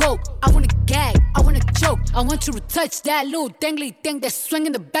wanna go, I wanna gag, I wanna choke. I want you to touch that little dangly thing that's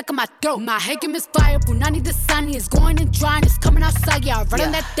swinging the back of my throat. My head can misfire, Punani the sunny is going and drying, it's coming outside. Yeah, I run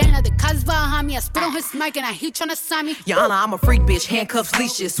on that thing, now the cuz behind me. I spit on his mic and I heat tryna sign me. Your Honor, I'm a freak bitch, handcuffs,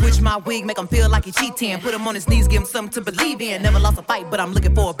 leashes. Switch my wig, make him feel like he cheating. Put him on his knees, give him something to believe in. Never lost a fight, but I'm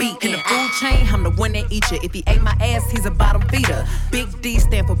looking for a beat. In the food chain, I'm the one that eat you. If he ate my ass, he's a bottom feeder. Big D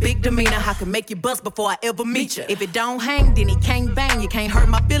stand for big demeanor. I can make you bust before I ever meet you. If it don't hang, then he can't bang. You can't hurt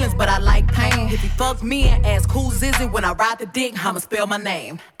my feelings, but I like pain. If he fuck me and ask who's is it when I ride the dick, I'ma spell my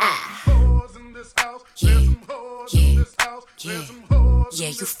name. Yeah,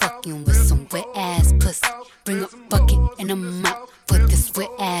 you fucking with some wet ass pussy. Bring a bucket and a mop for this wet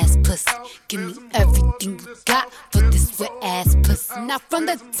ass pussy. Give me everything you got for this wet ass pussy. Now from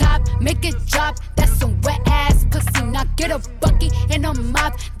the top, make it drop. That's some wet ass pussy. Now get a bucket and a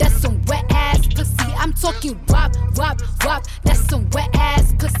mop. That's some wet ass pussy. I'm talking wop, wop, wop. That's some wet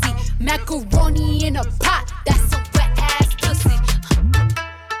ass pussy. Macaroni in a pot. That's some wet ass pussy.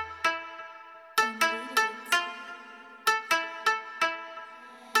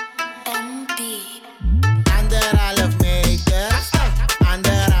 Anderhalf meter,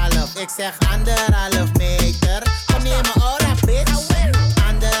 anderhalf, ik zeg anderhalf meter. Kom neer mijn aura, bitch.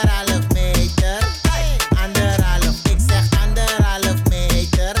 Anderhalf meter, anderhalf, ik zeg anderhalf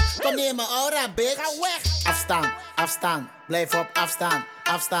meter. Kom neer mijn aura, bitch. Ga weg. Afstand, afstand, blijf op afstand,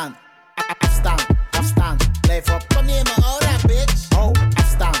 afstand. Afstand, afstand, blijf op. Kom neer mijn aura, bitch. Oh,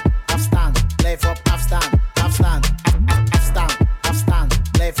 afstand, afstand, blijf op afstand, afstand. Afstand,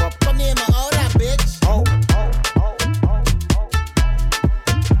 afstand, blijf op. Kom neer mijn aura, bitch. Oh.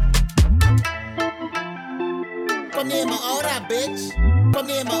 Kom neer mijn aura, bitch. Kom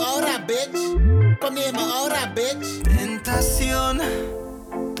neer mijn aura, bitch. Kom neer mijn aura, bitch. Tentación,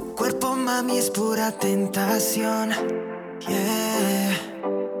 tu cuerpo mami es pura tentación. Yeah,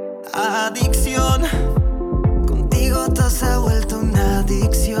 adicción. Contigo todo se ha vuelto una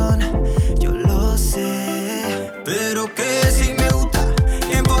adicción. Yo lo sé, pero que si me gusta,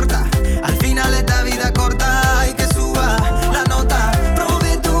 ¿qué importa? Al final esta vida corta y que suba la nota.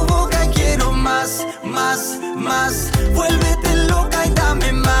 Probé tu boca y quiero más, más, más. Vuélvete loca y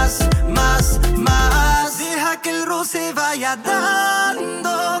dame más, más, más. Deja que el roce vaya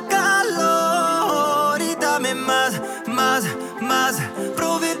dando calor y dame más, más, más.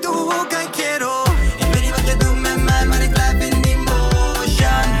 Probé tu boca y quiero. Ik weet niet wat je doet met mij, maar ik blijf in die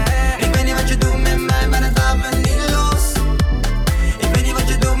motion. Ik weet niet wat je doet met mij, maar het laat me niet los. Ik weet niet wat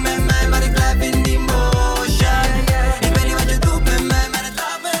je doet met mij, maar ik blijf in die motion. Ik weet niet wat je doet met mij, maar het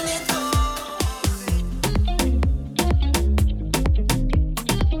laat me niet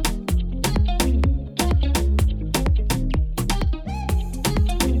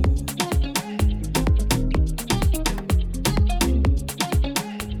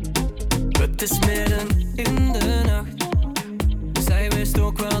Het is midden in de nacht. Zij wist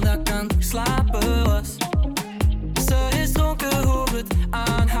ook wel dat ik aan het slapen was. Ze is dronken, hoor het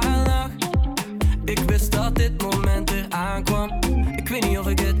aan haar lach. Ik wist dat dit moment eraan kwam. Ik weet niet of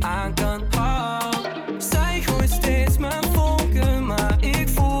ik het aan kan. Oh. Zij gooit steeds mijn vonken, maar ik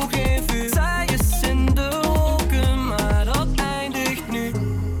voel geen vuur. Zij is in de wolken, maar dat eindigt nu.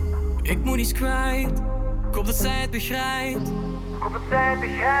 Ik moet iets kwijt, ik hoop dat zij het begrijpt.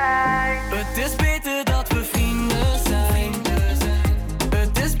 Het is beter dat we vrienden zijn.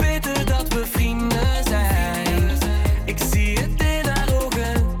 Het is beter dat we vrienden zijn. Ik zie het in haar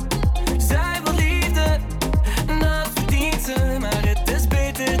ogen. Zij wil liefde, dat verdient ze. Maar het is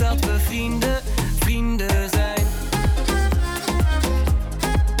beter dat we vrienden, vrienden zijn.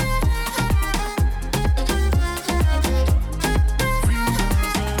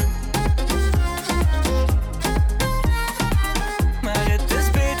 Maar het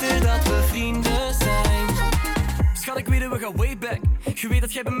is beter dat we vrienden zijn. Schat, ik weet dat we gaan way back. Je weet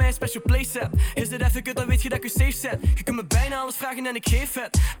dat jij bij mij een special place hebt. Is dit even kut, dan weet je dat ik je safe zet. Je kunt me bijna alles vragen en ik geef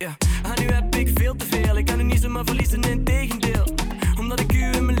het. Ja, aan u heb ik veel te veel. Ik kan u niet zomaar verliezen, in tegendeel. Omdat ik u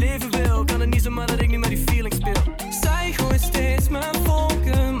in mijn leven wil, kan het niet zomaar dat ik niet met die feeling speel. Zij gooit steeds mijn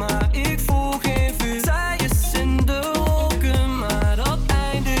vonken, maar ik voel geen vuur. Zij is in de wolken, maar dat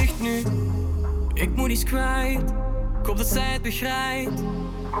eindigt nu. Ik moet iets kwijt, ik hoop dat zij het begrijpt.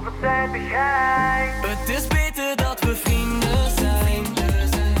 Het is beter dat we vrienden zijn.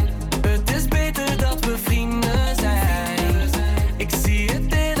 Het is beter dat we vrienden zijn. Ik zie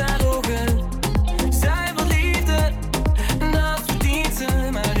het in haar ogen. Zij wil liefde, dat verdient ze.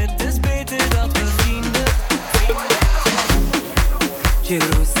 Maar het is beter dat we vrienden.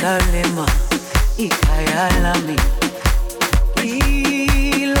 Jerusalema, ikayalami,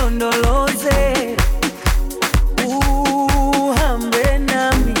 ilondoloze. Uhambe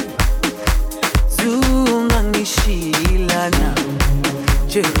nami, zungangishilana.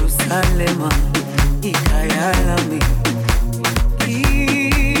 Jerusalema, ikayalami,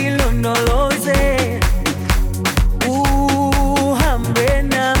 ilondoloze. Uhambe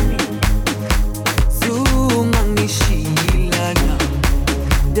nami, zungangishilana.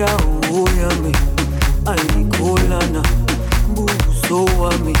 Dawo yami, alikolana, buso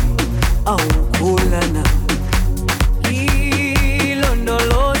wami. awukholana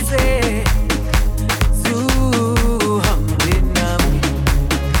ilondoloze zuhambe nami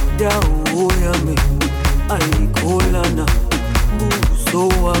dawo yami ayikholana buso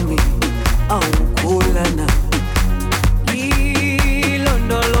wami awukholana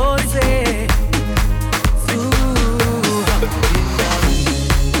ilondoloze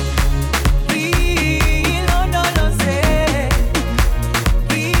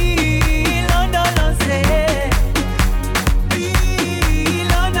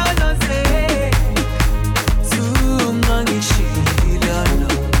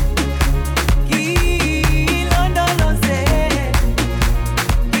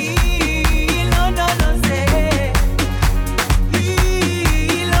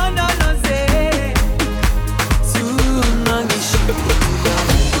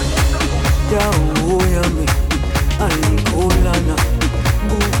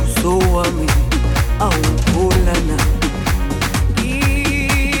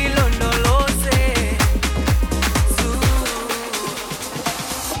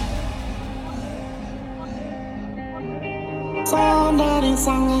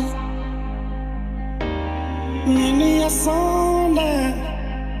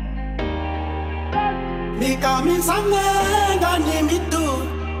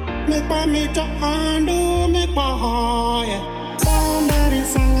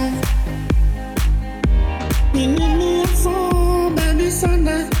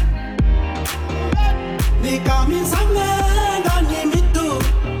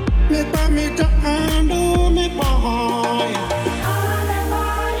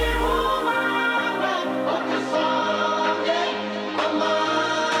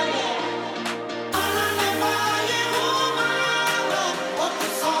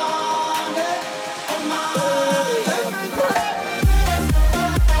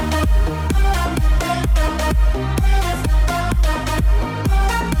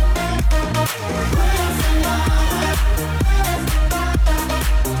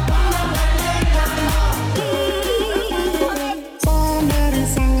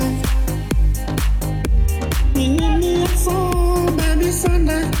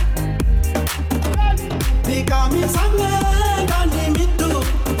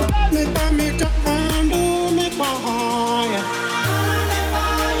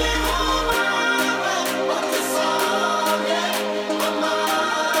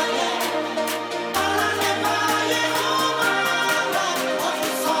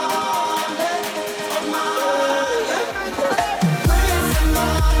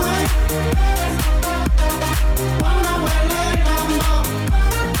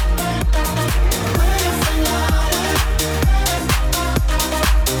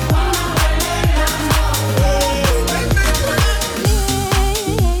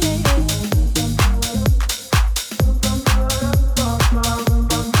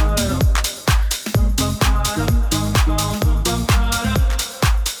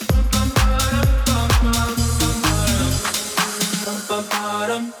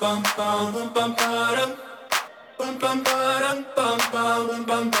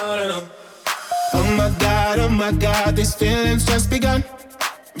Oh my God, these feelings just begun.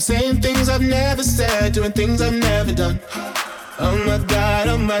 I'm saying things I've never said, doing things I've never done. Oh my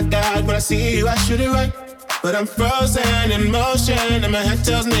God, when I see you I shoot it right. But I'm frozen in motion and my head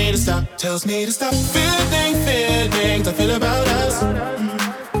tells me to stop. Feeling feelings I feel about us.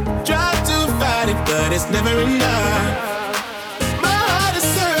 Try to fight it, but it's never enough. My heart is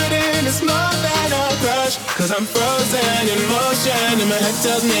hurting, it's more than a crush. Cause I'm frozen in motion and my head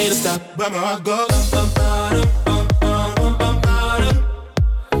tells me to stop. But my heart goes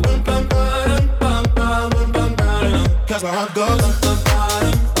cause my heart goes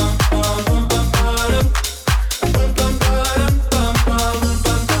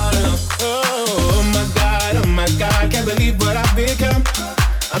oh my God, can't believe what I've become.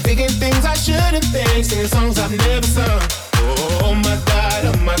 I'm thinking things I shouldn't think, singing songs I've never sung. Oh my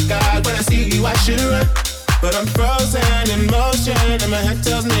God, when I see you I should run. But I'm frozen in motion and my head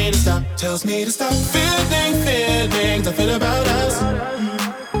tells me to stop. Feeling feelings I feel about us.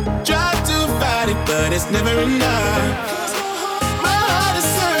 Try to fight it, but it's never enough. My heart is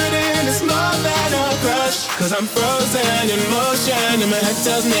hurting, it's more than a crush. Cause I'm frozen in motion and my head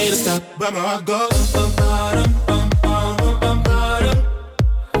tells me to stop. But my heart goes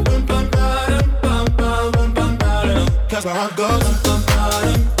cause my heart goes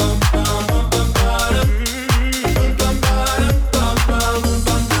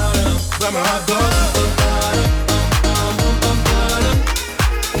where my heart goes.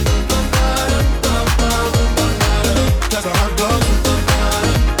 Cause my heart goes.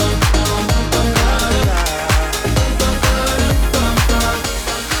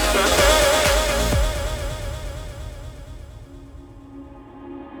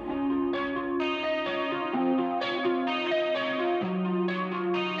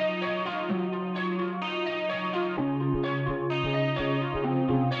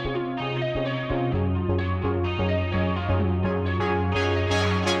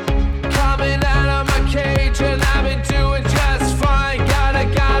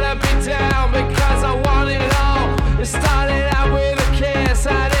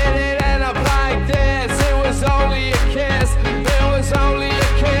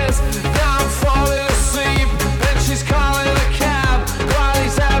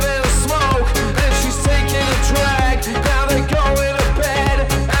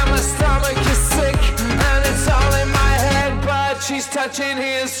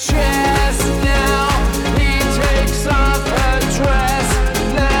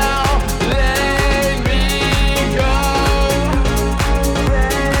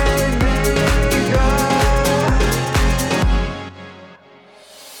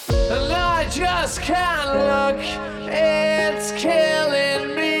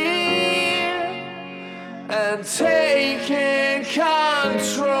 taking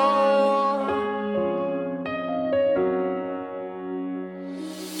control.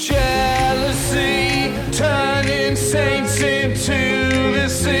 Jealousy turning saints into the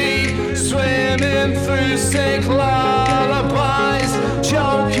sea, swimming through sick lullabies,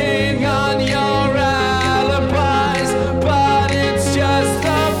 choking on your alibis, but it's just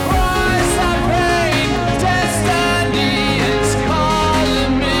the price I paid. Destiny is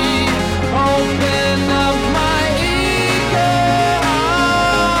calling me. Open up my eager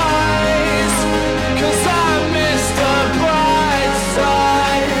eyes, 'cause I missed the bright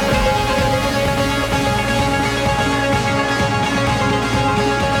side.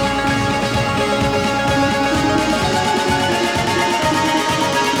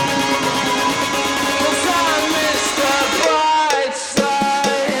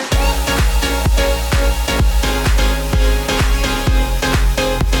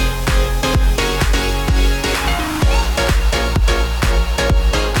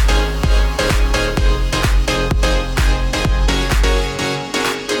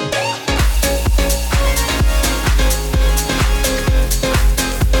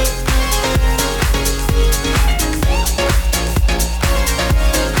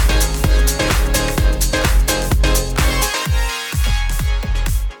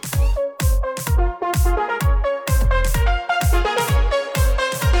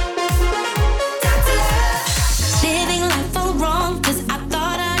 Living life all wrong, 'cause I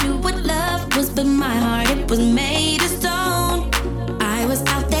thought I knew what love was, but my heart, it was made of stone. I was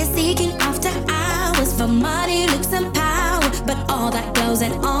out there seeking after hours for money, looks, and power, but all that goes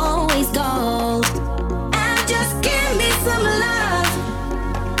and always goes. And just give me some love,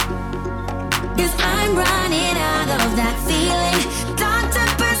 'cause I'm running out of that feeling. Doctor,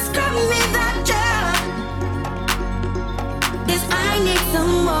 prescribe me that drug, 'cause I need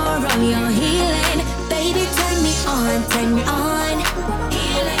some more of your healing. Baby, turn me on, turn me on.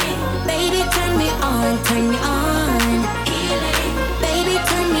 Healing. Baby, turn me on, turn me on. Healing. Baby,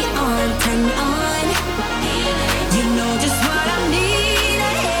 turn me on, turn me on. Healing. You know just what I need.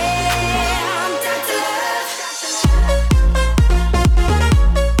 I'm Dr. Love.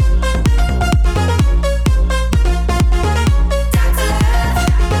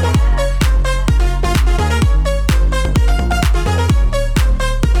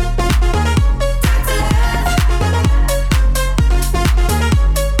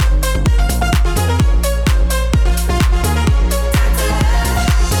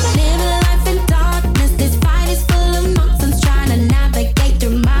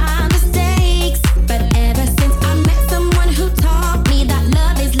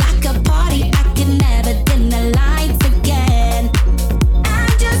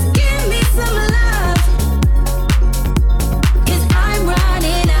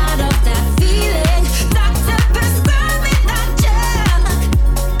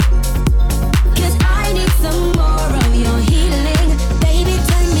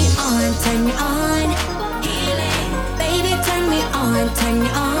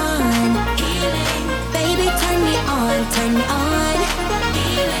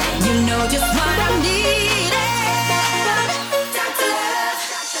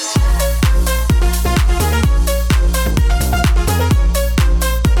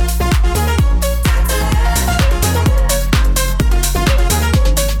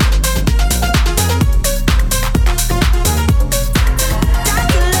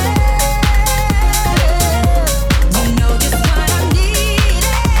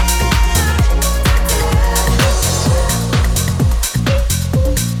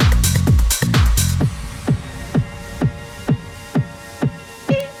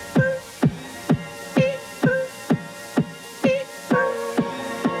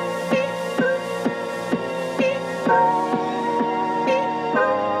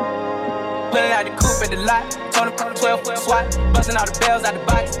 Busting all the bells out the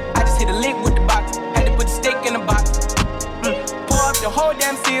box. I just hit a lick with the box. Had to put the stick in the box. Pour up the whole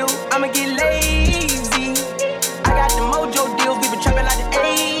damn field. I'ma get lazy. I got the mojo deals. We been trapping like the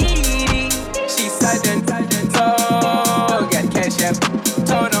 80s. She sudden, so got cash app.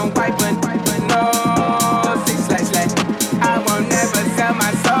 Told on white one, no 6//. I won't never sell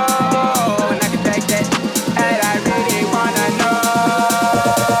my soul. And I can back that. And I really wanna know.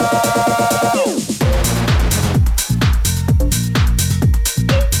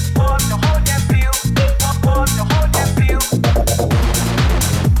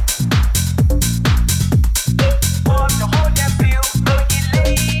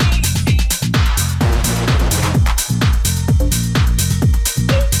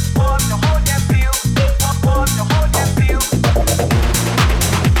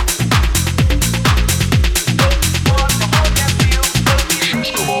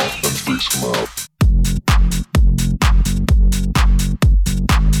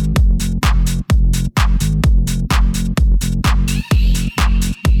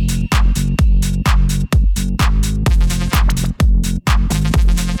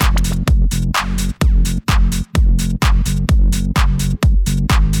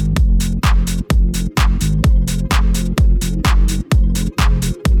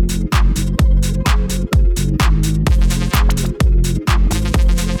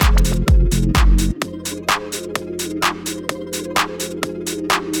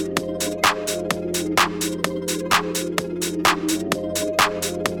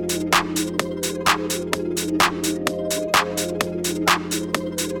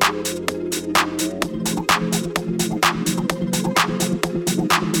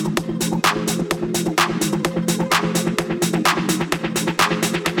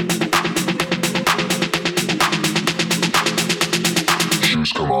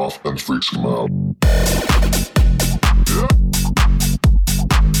 freaks him out.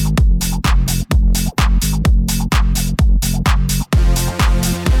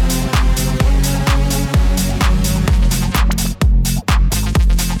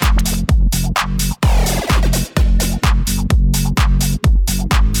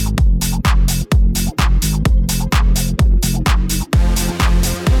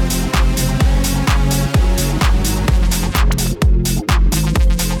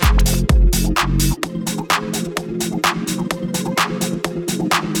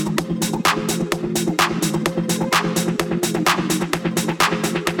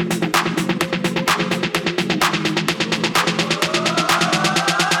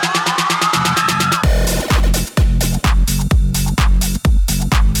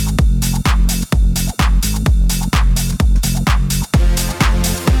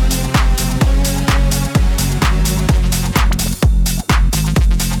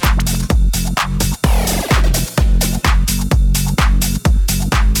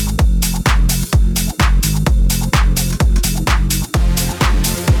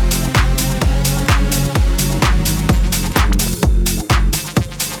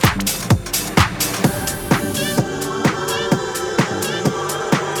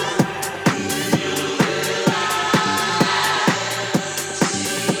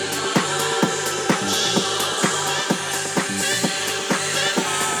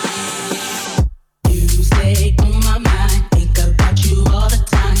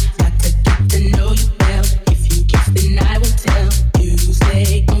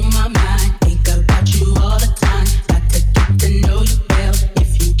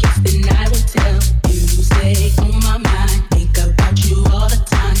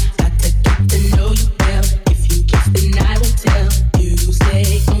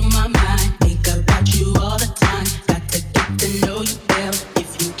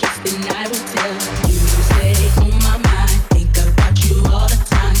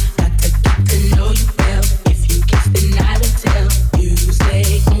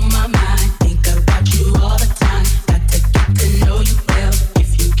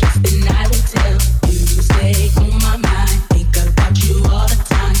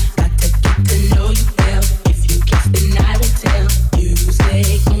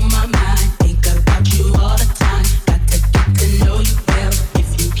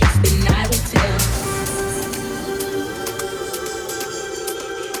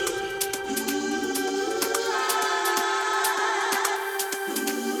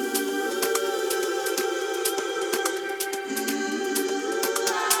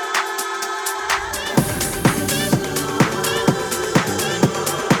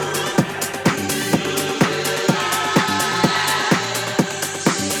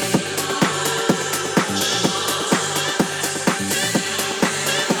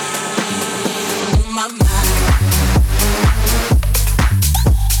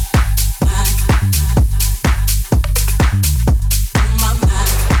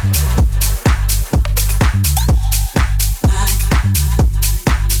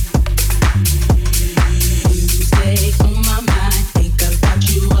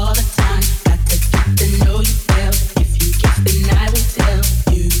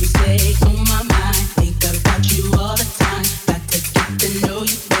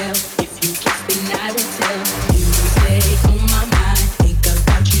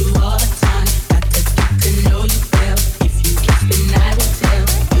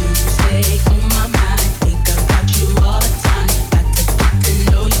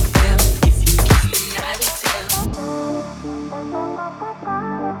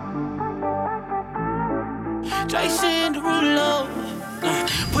 Jason Derulo.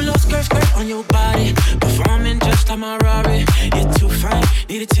 Pull up skirt, skirt on your body. Performing just like my Rari. You're too fine,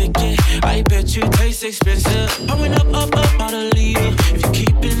 need a ticket. I bet you taste expensive. Pouring up, up, up, out a leader. If you're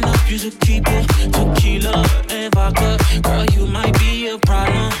keeping up, you should keep it. Tequila and vodka. Girl, you might be a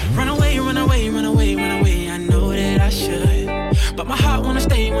problem. Run away, run away, run away, run away. I know that I should. But my heart wanna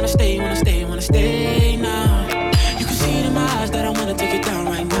stay, wanna stay, wanna stay, wanna stay now. You can see it in my eyes that I wanna take it down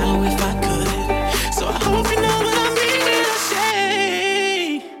right now if I could. So I hope you know what I mean when I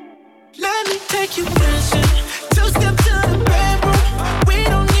say, let me take you dancing. Two-step to the bedroom. We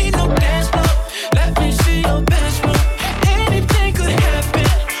don't need no dance floor. Let me see your best move. Anything could happen.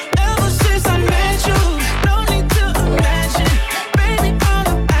 Ever since I met you, no need to imagine. Baby, all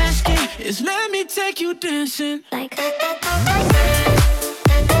I'm asking is let me take you dancing. Like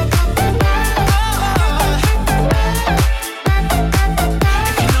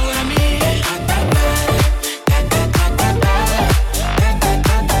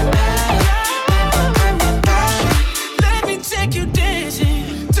take you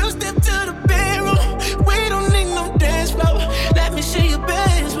dancing, two-step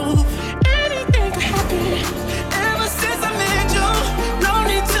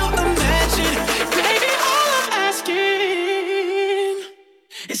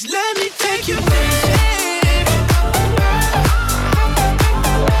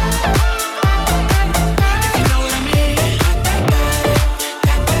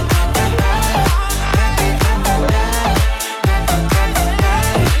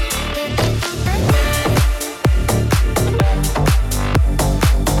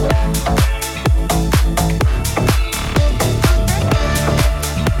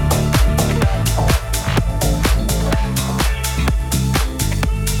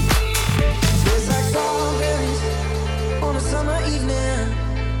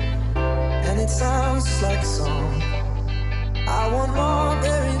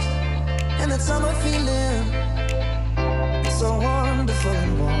summer feeling. It's so wonderful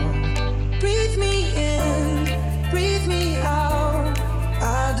and warm. Breathe me in, breathe me out.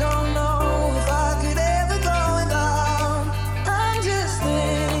 I don't know if I could ever go without. I'm just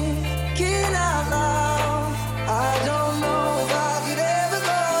thinking out loud. I don't know if I could ever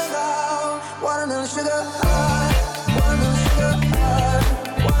go without. Watermelon sugar high, watermelon sugar high,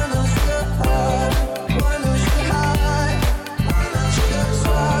 watermelon sugar high, watermelon sugar high, watermelon sugar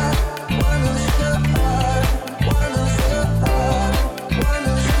high, watermelon sugar high, watermelon sugar high, watermelon sugar high,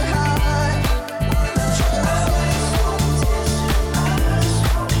 watermelon sugar high.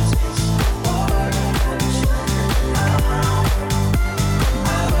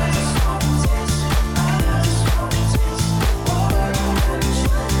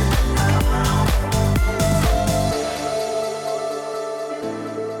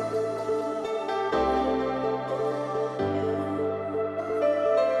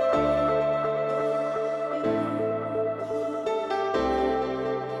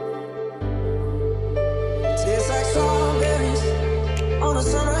 Tastes like strawberries on a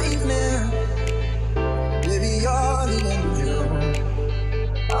summer evening. Baby, you're leaving you.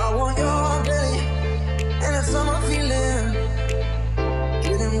 I want your belly and that summer feeling.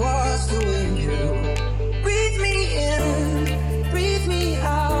 Getting washed away in you. Breathe me in, breathe me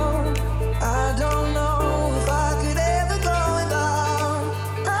out. I don't know if I could ever go without.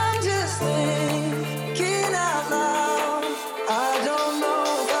 I'm just thinking out loud. I don't know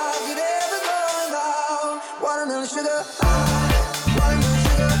if I could ever go without. Watermelon sugar high, watermelon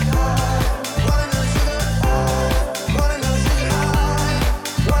sugar high, watermelon sugar high, watermelon sugar high,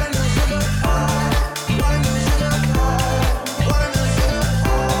 watermelon sugar high, watermelon sugar high, watermelon sugar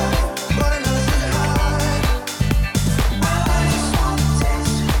high, watermelon sugar high. I just want to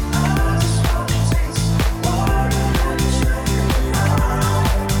taste, I just want to taste watermelon sugar high.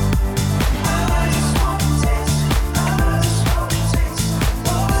 I just want to taste, I just want to taste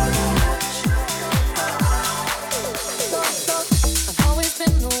watermelon sugar high. I've always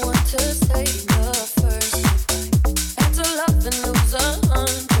been the one to say the first goodbye. Had to love and lose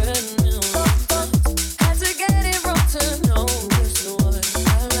 100 million times. Had to get it wrong to know just what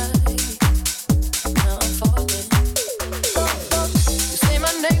I like. Now I'm falling. You say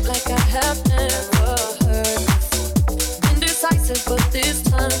my name like I have never heard before. Indecisive, but this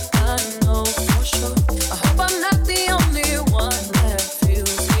time I know for sure. I hope I'm not the only one that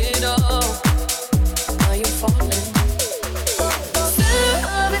feels it all. Now you're falling. Center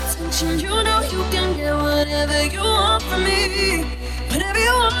of attention, you know you can get whatever you want from me. Whenever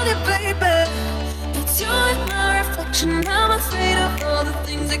you want it, baby. It's you and my reflection. I'm afraid of all the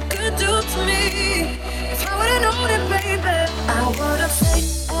things it could do to me. If I would've known it, baby, I would've stayed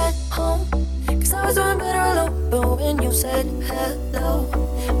at home. Cause I was doing better alone. But when you said hello,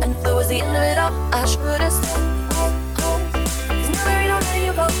 and if that was the end of it all, I should've stayed at home. Cause now there ain't no letting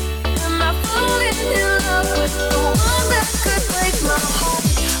you go. Am I falling in love with the one that could break my heart?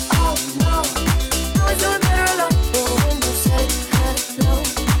 Oh no, I was doing better alone. But when you said hello,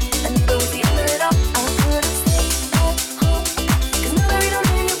 and if that was the end of it all, I should've stayed at home. Cause now there ain't no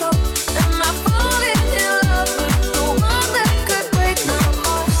letting you go. Am I falling in love with the one that could break my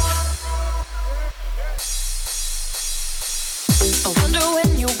heart? I wonder when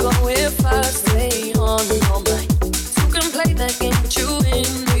you go if I stay on all night. You can play that game, but you win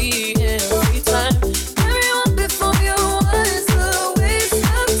me every time. Everyone before you was a waste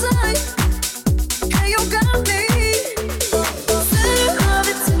of time. Yeah, you got me. Center of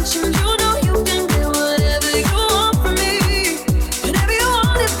attention, you know you can get whatever you want from me. Whenever you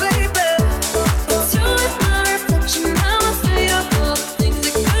want it, baby. It's you and my reflection. I'm afraid of all the things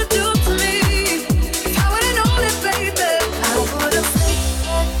it could do to me. If I would've known it, baby, I would've stayed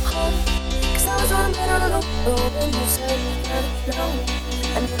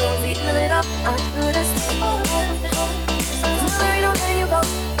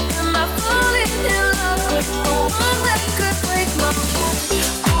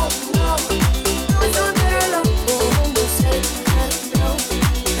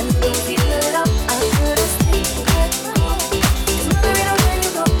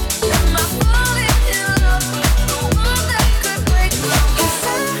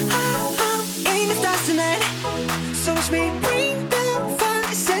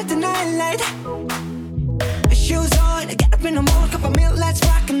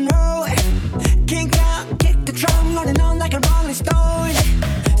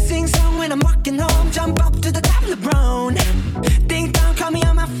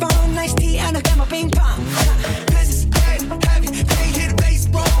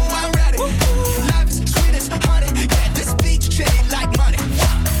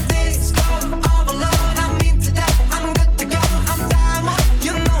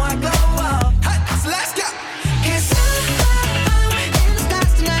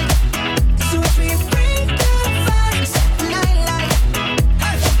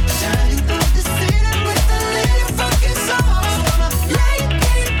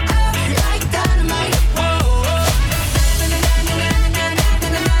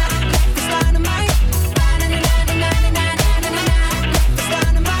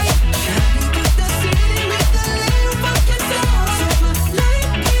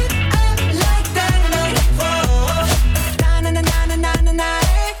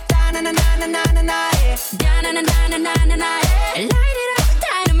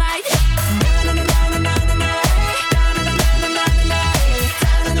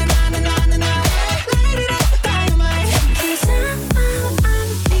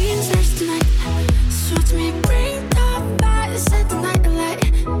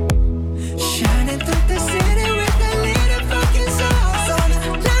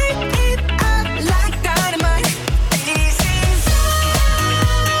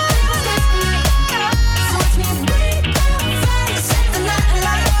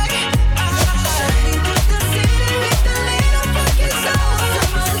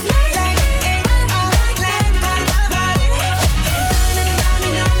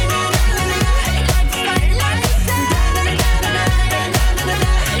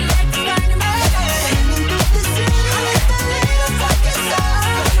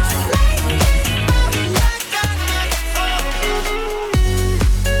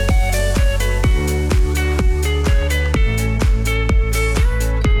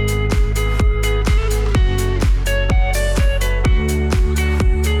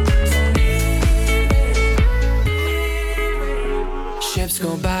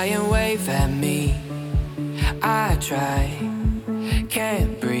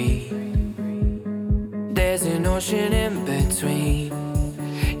breathe. There's an ocean in between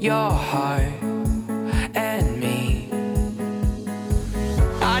your heart and me.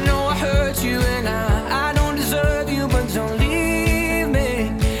 I know I hurt you and I don't deserve you, but don't leave me,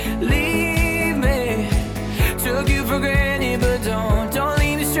 leave me. Took you for granted, but don't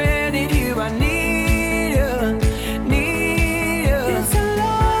leave me stranded here. I need you, need you. It's a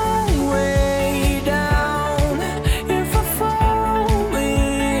long way down if I fall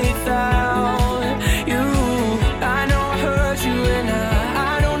without you. I know I hurt you and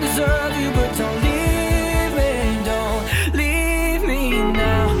I don't deserve you, but don't leave me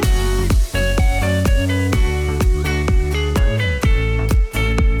now.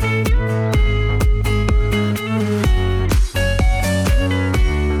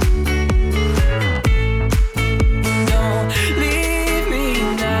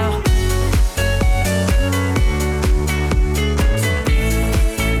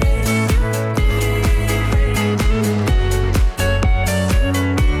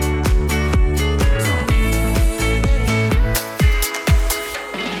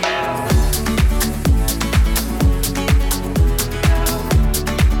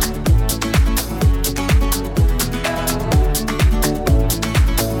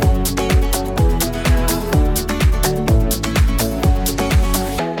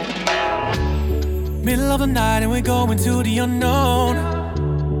 Middle of the night and we're going to the unknown.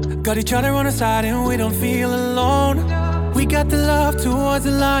 Got each other on our side and we don't feel alone. We got the love towards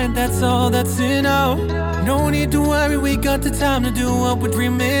the line, that's all that's enough. No need to worry, we got the time to do what we're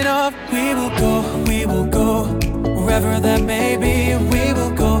dreaming of. We will go, wherever that may be. We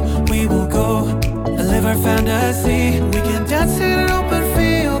will go, and live our fantasy. We can dance in an open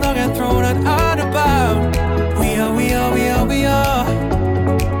field or get thrown out about. We are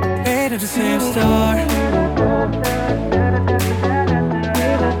made of the same star.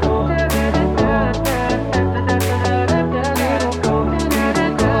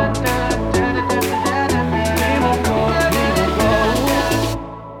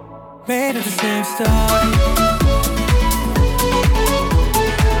 Made of the same star.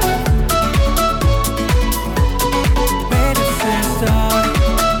 Made of the same star.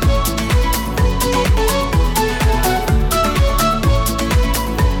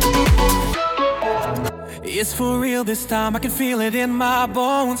 It's for real this time, I can feel it in my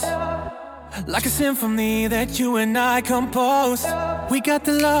bones. Like a symphony that you and I composed. We got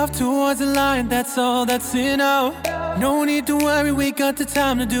the love towards the line, that's all that's enough. No need to worry, we got the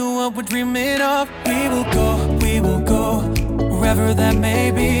time to do what we're dreaming of. We will go, wherever that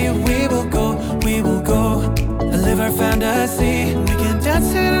may be. We will go, and live our fantasy. We can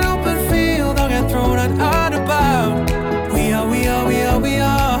dance in an open field or get thrown out about. We are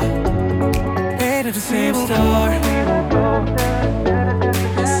made of the same star.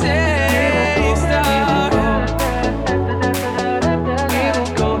 Same star. We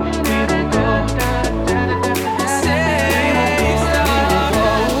will go, same star.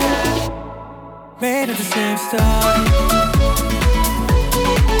 Made of the same star.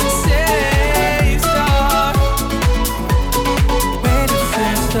 Same star. Made of the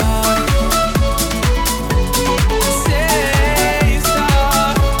same star. Same star.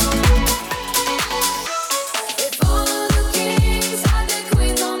 If all of the kings had their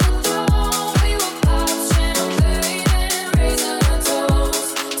queens on the throne, we would pop champagne and raise our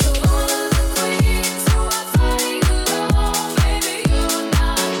toast to all of the queens who are fighting alone. Baby, you're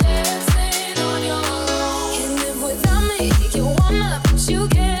not dancing on your own. Can't live without me. You wanna, but you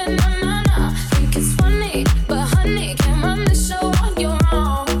can't. Nah. Think it's funny, but honey, can't run the show on your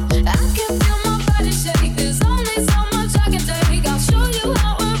own. I can feel my body shake. There's only so much I can take. I'll show you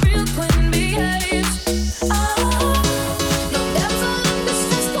how a real queen behaves. No damsel in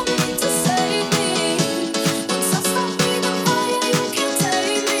distress gon' need to save me. Once I stop breathing fire, you can't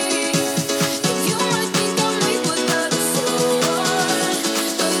take me. And you might think I'm weak without a sword,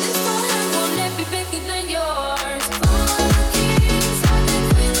 but if I have one, it'd be bigger than yours. All of the kings had their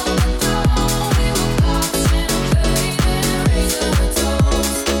queens on the throne. We will pop champagne and raise our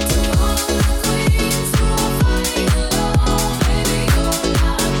toast to all of the queens who are fighting alone. Baby, you're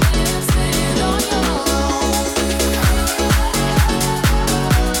not dancing on your own.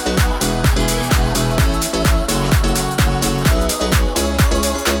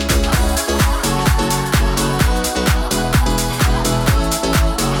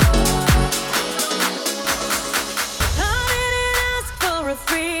 I didn't ask for a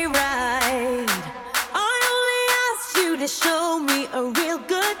free ride. I only asked you to show me a real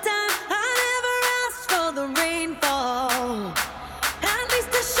good time. I never asked for the rainfall. At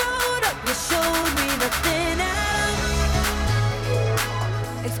least I showed up. You showed me nothing at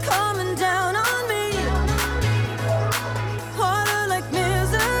all.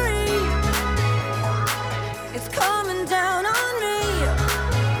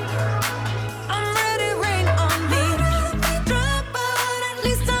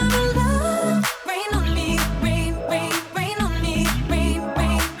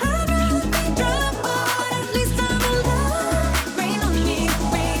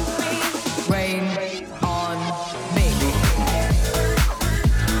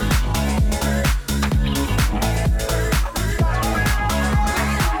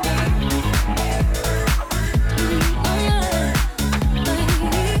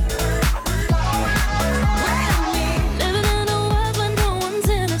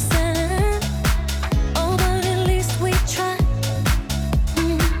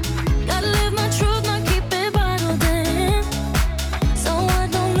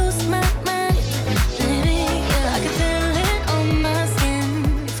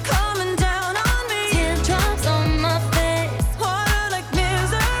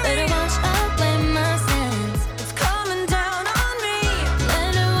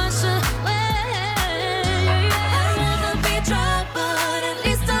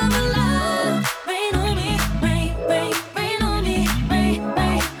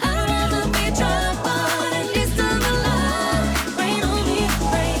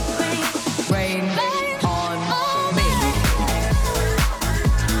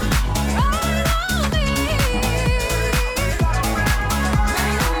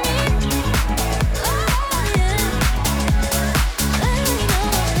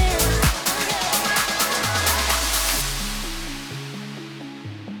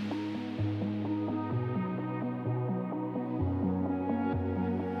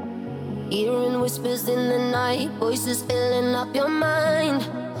 Hearing whispers in the night, voices filling up your mind.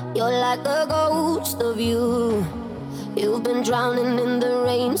 You're like a ghost of you. You've been drowning in the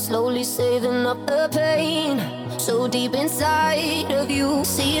rain, slowly saving up the pain. So deep inside of you,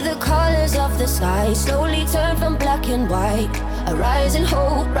 see the colors of the sky slowly turn from black and white. A rising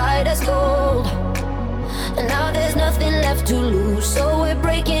hope, bright as gold. And now there's nothing left to lose, so we're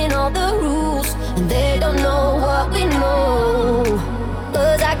breaking all the rules. And they don't know what we know.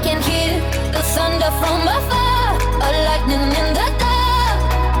 Cause I can hear the thunder from afar, a lightning in the dark.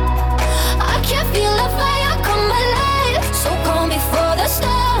 I can feel the fire come alive, so calm before the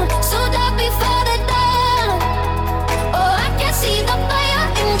storm, so dark before the dawn. Oh, I can see the fire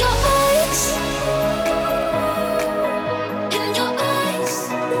in your eyes, in your eyes.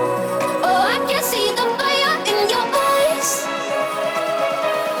 Oh, I can see the fire in your eyes,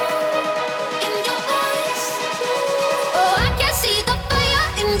 in your eyes. Oh, I can see the fire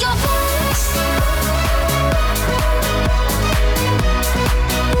in your eyes.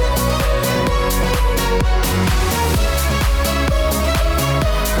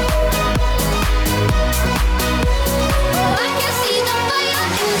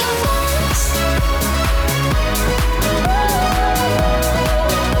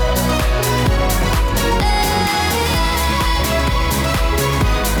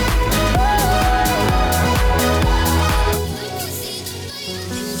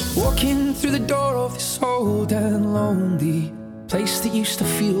 Walking through the door of this old and lonely place that used to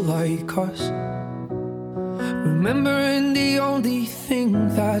feel like us. Remembering the only thing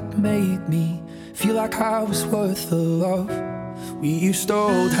that made me feel like I was worth the love. We used to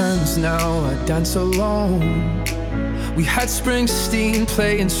hold hands, now I dance alone. We had Springsteen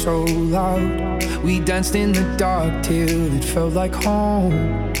playing so loud. We danced in the dark till it felt like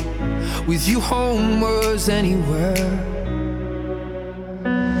home. With you, home was anywhere.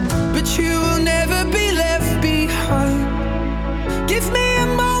 But you will never be left behind. Give me a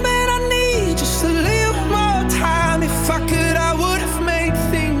moment, I need just a little more time. If I could, I would have made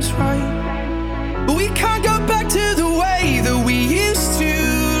things right. But we can't go back to the way that we used to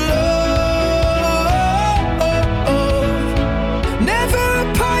love. Never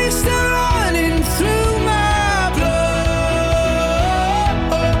apart, you're still running through my blood.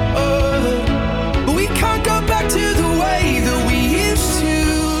 But we can't go back to the way that we used to.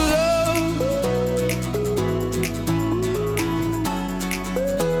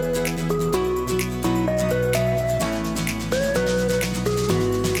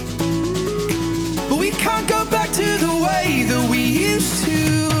 Can't go back to the way that we used to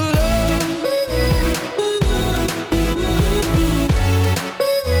love.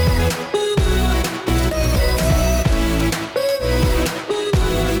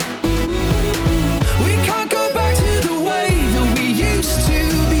 We can't go back to the way that we used to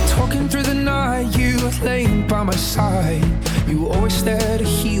be. Talking through the night, you were laying by my side. You were always there to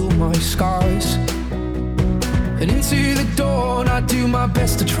heal my scars. And into the dawn, I do my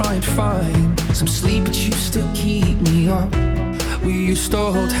best to try and find some sleep, but you still keep me up. We used to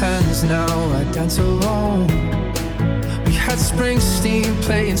hold hands, now I dance alone. We had Springsteen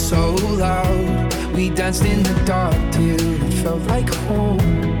playing so loud. We danced in the dark till it felt like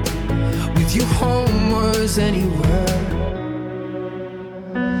home. With you, home was anywhere.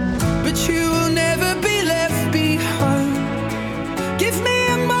 But you will never be left behind. Give me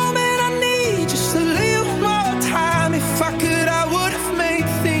a moment, I need just a little more time. If I could, I would have made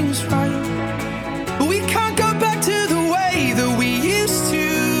things right. But we can't go back to the way that we used to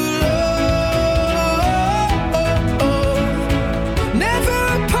love. Never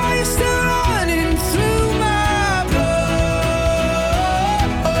apart, you're still running through my blood.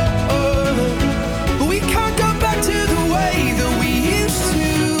 But we can't go back to the way that we used to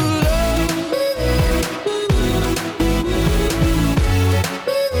love.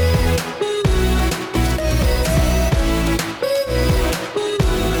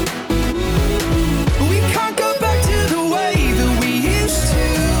 We can't go back to the way that we used to.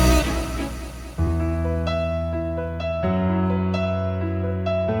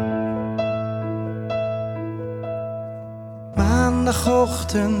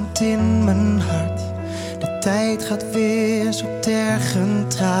 Maandagochtend in mijn hart. De tijd gaat weer zo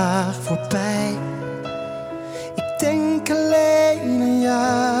tergend traag voorbij. Ik denk alleen aan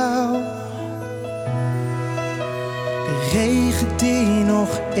jou. De regen die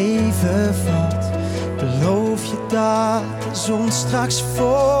nog even valt. Beloof je dat de zon straks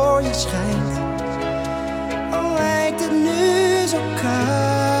voor je schijnt. Al lijkt het nu zo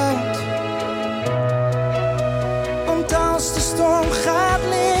koud. Want als de storm gaat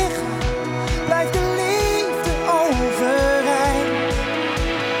liggen, blijft de liefde overeind.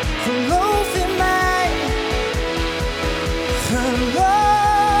 Geloof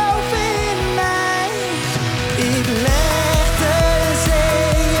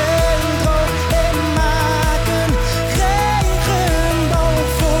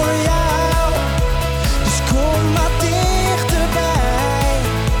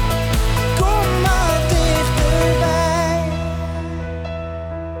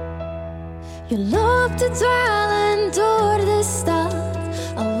Je loopt te dwalen door de stad,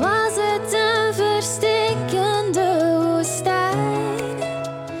 al was het een verstikkende woestijn.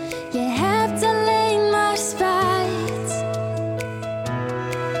 Je hebt alleen maar spijt.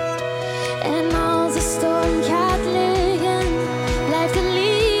 En als de storm gaat liggen, blijft de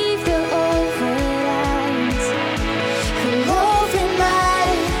liefde overeind. Geloof in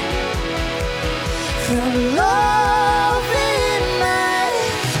mij, geloof in mij.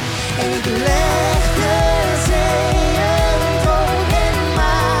 Ik leg de zeeën droog en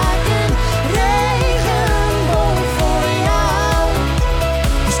maak een regenboog voor jou.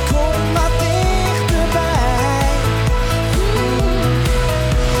 Dus kom maar dichterbij.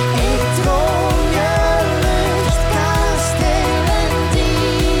 Ik droom je luchtkastelen die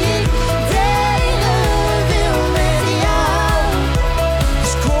ik delen wil met jou.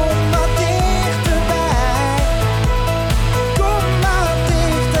 Dus kom maar dichterbij. Kom maar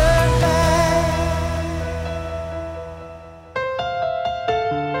dichterbij.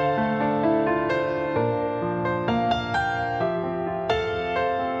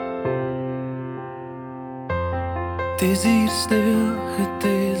 Het is hier stil, het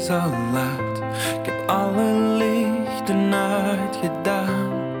is al laat. Ik heb alle lichten uitgedaan.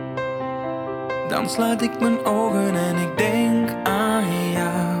 Dan sluit ik mijn ogen en ik denk aan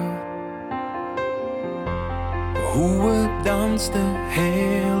jou. Hoe we dansten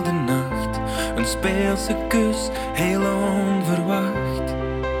heel de nacht. Een speelse kus, heel onverwacht.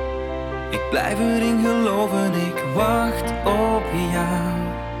 Ik blijf erin geloven, ik wacht op jou.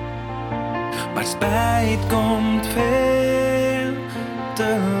 Maar spijt komt veel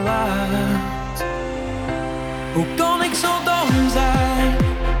te laat. Hoe kon ik zo dom zijn?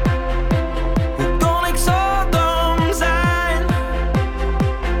 Hoe kon ik zo dom zijn?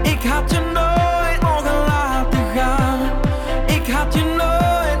 Ik had je nooit mogen laten gaan. Ik had je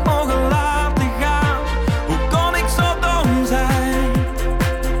nooit mogen laten gaan. Hoe kon ik zo dom zijn?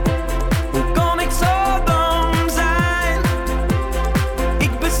 Hoe kon ik zo dom zijn?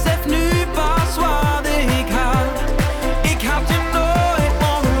 Ik besef nu pas wat ik had. Ik had je nooit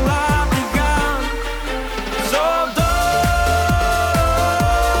mogen laten gaan. Zo dom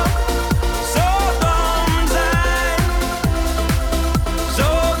zijn.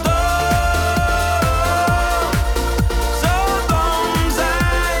 Zo dom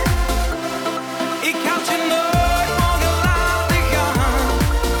zijn. Ik had je nooit mogen laten gaan.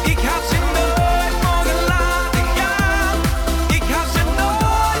 Ik had je nooit mogen laten gaan. Ik had je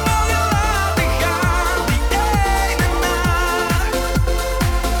nooit mogen laten gaan. Die ene nacht.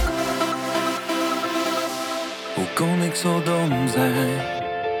 Hoe kon ik zo dom zijn?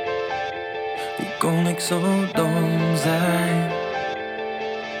 Hoe kon ik zo dom zijn?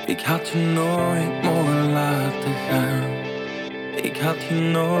 Ik had je nooit mogen laten gaan. Ik had je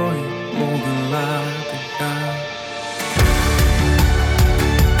nooit mogen laten gaan.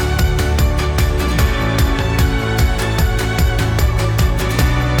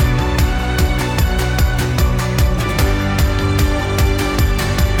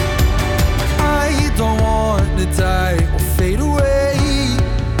 I don't want to die or fade away.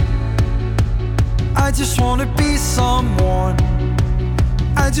 I just wanna be someone.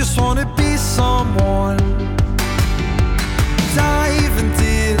 I just wanna be someone. Dive and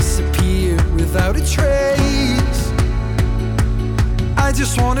disappear without a trace. I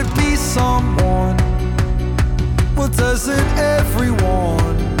just wanna be someone. Well, doesn't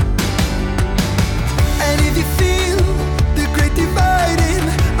everyone? And if you feel the great dividing,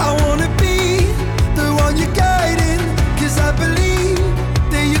 I wanna be the one you're guiding. 'Cause I believe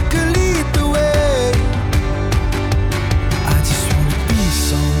that you can lead the way. I just wanna be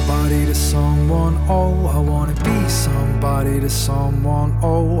somebody to someone. Oh, I wanna be somebody to someone.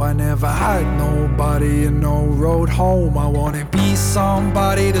 Oh, I never had nobody and no road home. I wanna be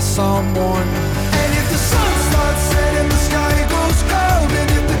somebody to someone. And if the sun starts setting, the sky goes cold. And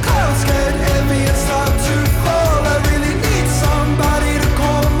if the clouds get heavy and start to fall, I really need somebody to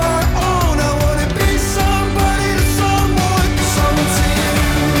call my own. I wanna be somebody to someone. Someone to you.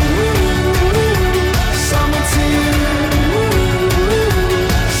 Someone to you.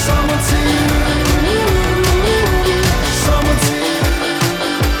 Someone to you. Someone to you.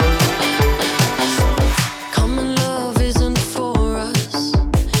 Common love isn't for us.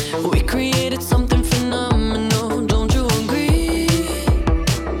 We created some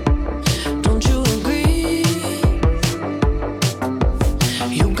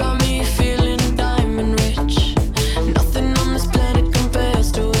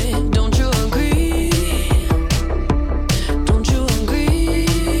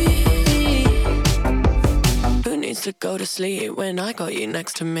sleep when I got you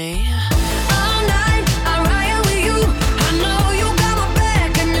next to me. All night, I ride with you. I know you got my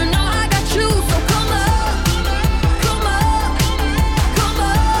back, and you know I got you. So come up, come up, come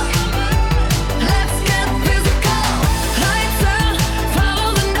up. Let's get physical. Lights out,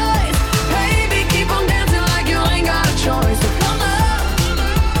 follow the noise. Baby, keep on dancing like you ain't got a choice. So come up,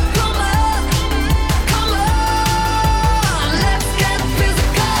 come up, come on. Let's get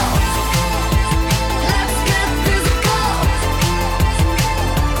physical. Let's get physical.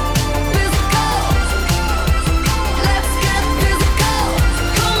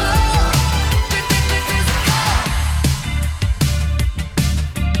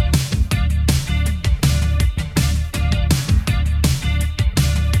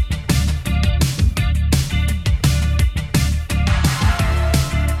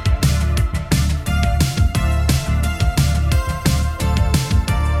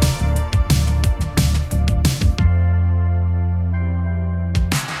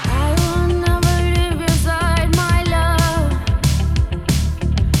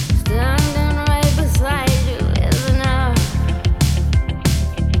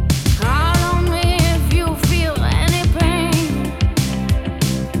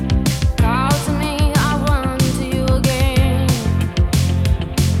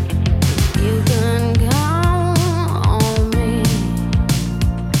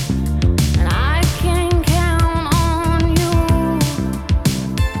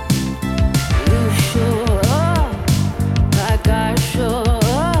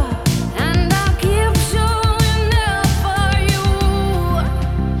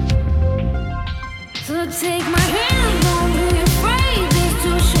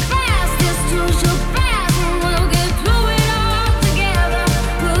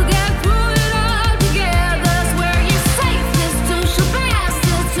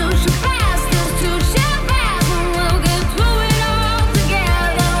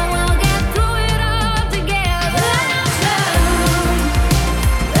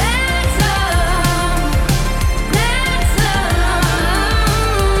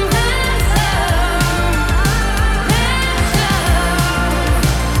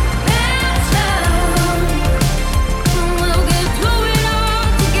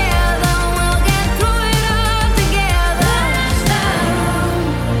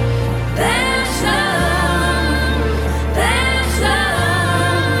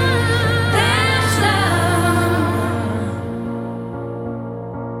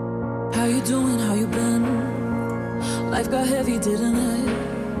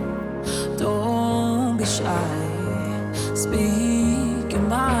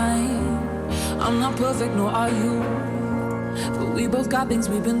 I'm not perfect, nor are you, but we both got things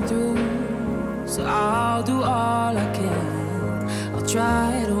we've been through. So I'll do all I can, I'll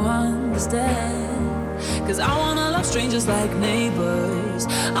try to understand. Cause I wanna love strangers like neighbors,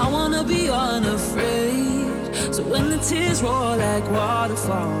 I wanna be unafraid. So when the tears roll like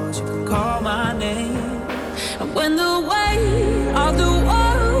waterfalls, you can call my name. And when the weight of the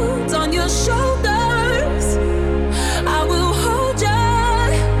world's on your shoulders, I will hold you,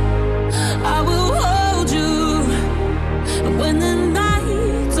 I will hold you. And when the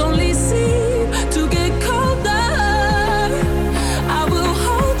nights only seem to get colder, I will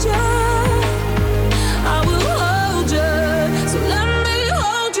hold you, I will hold you. So let me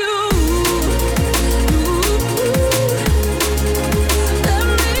hold you. Let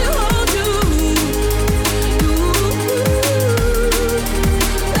me hold you.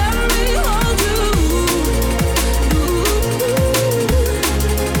 Let me hold you.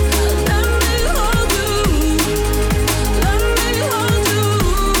 Let me hold you. Let me hold you.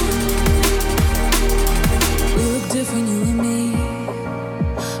 We look different, you and me,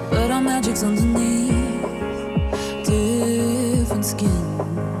 but our magic's underneath. Different skin,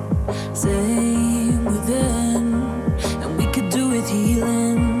 same within, and we could do with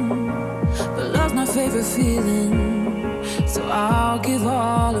healing. But love's my favorite feeling, so I'll give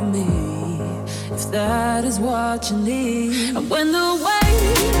all of me if that is what you need. And when the way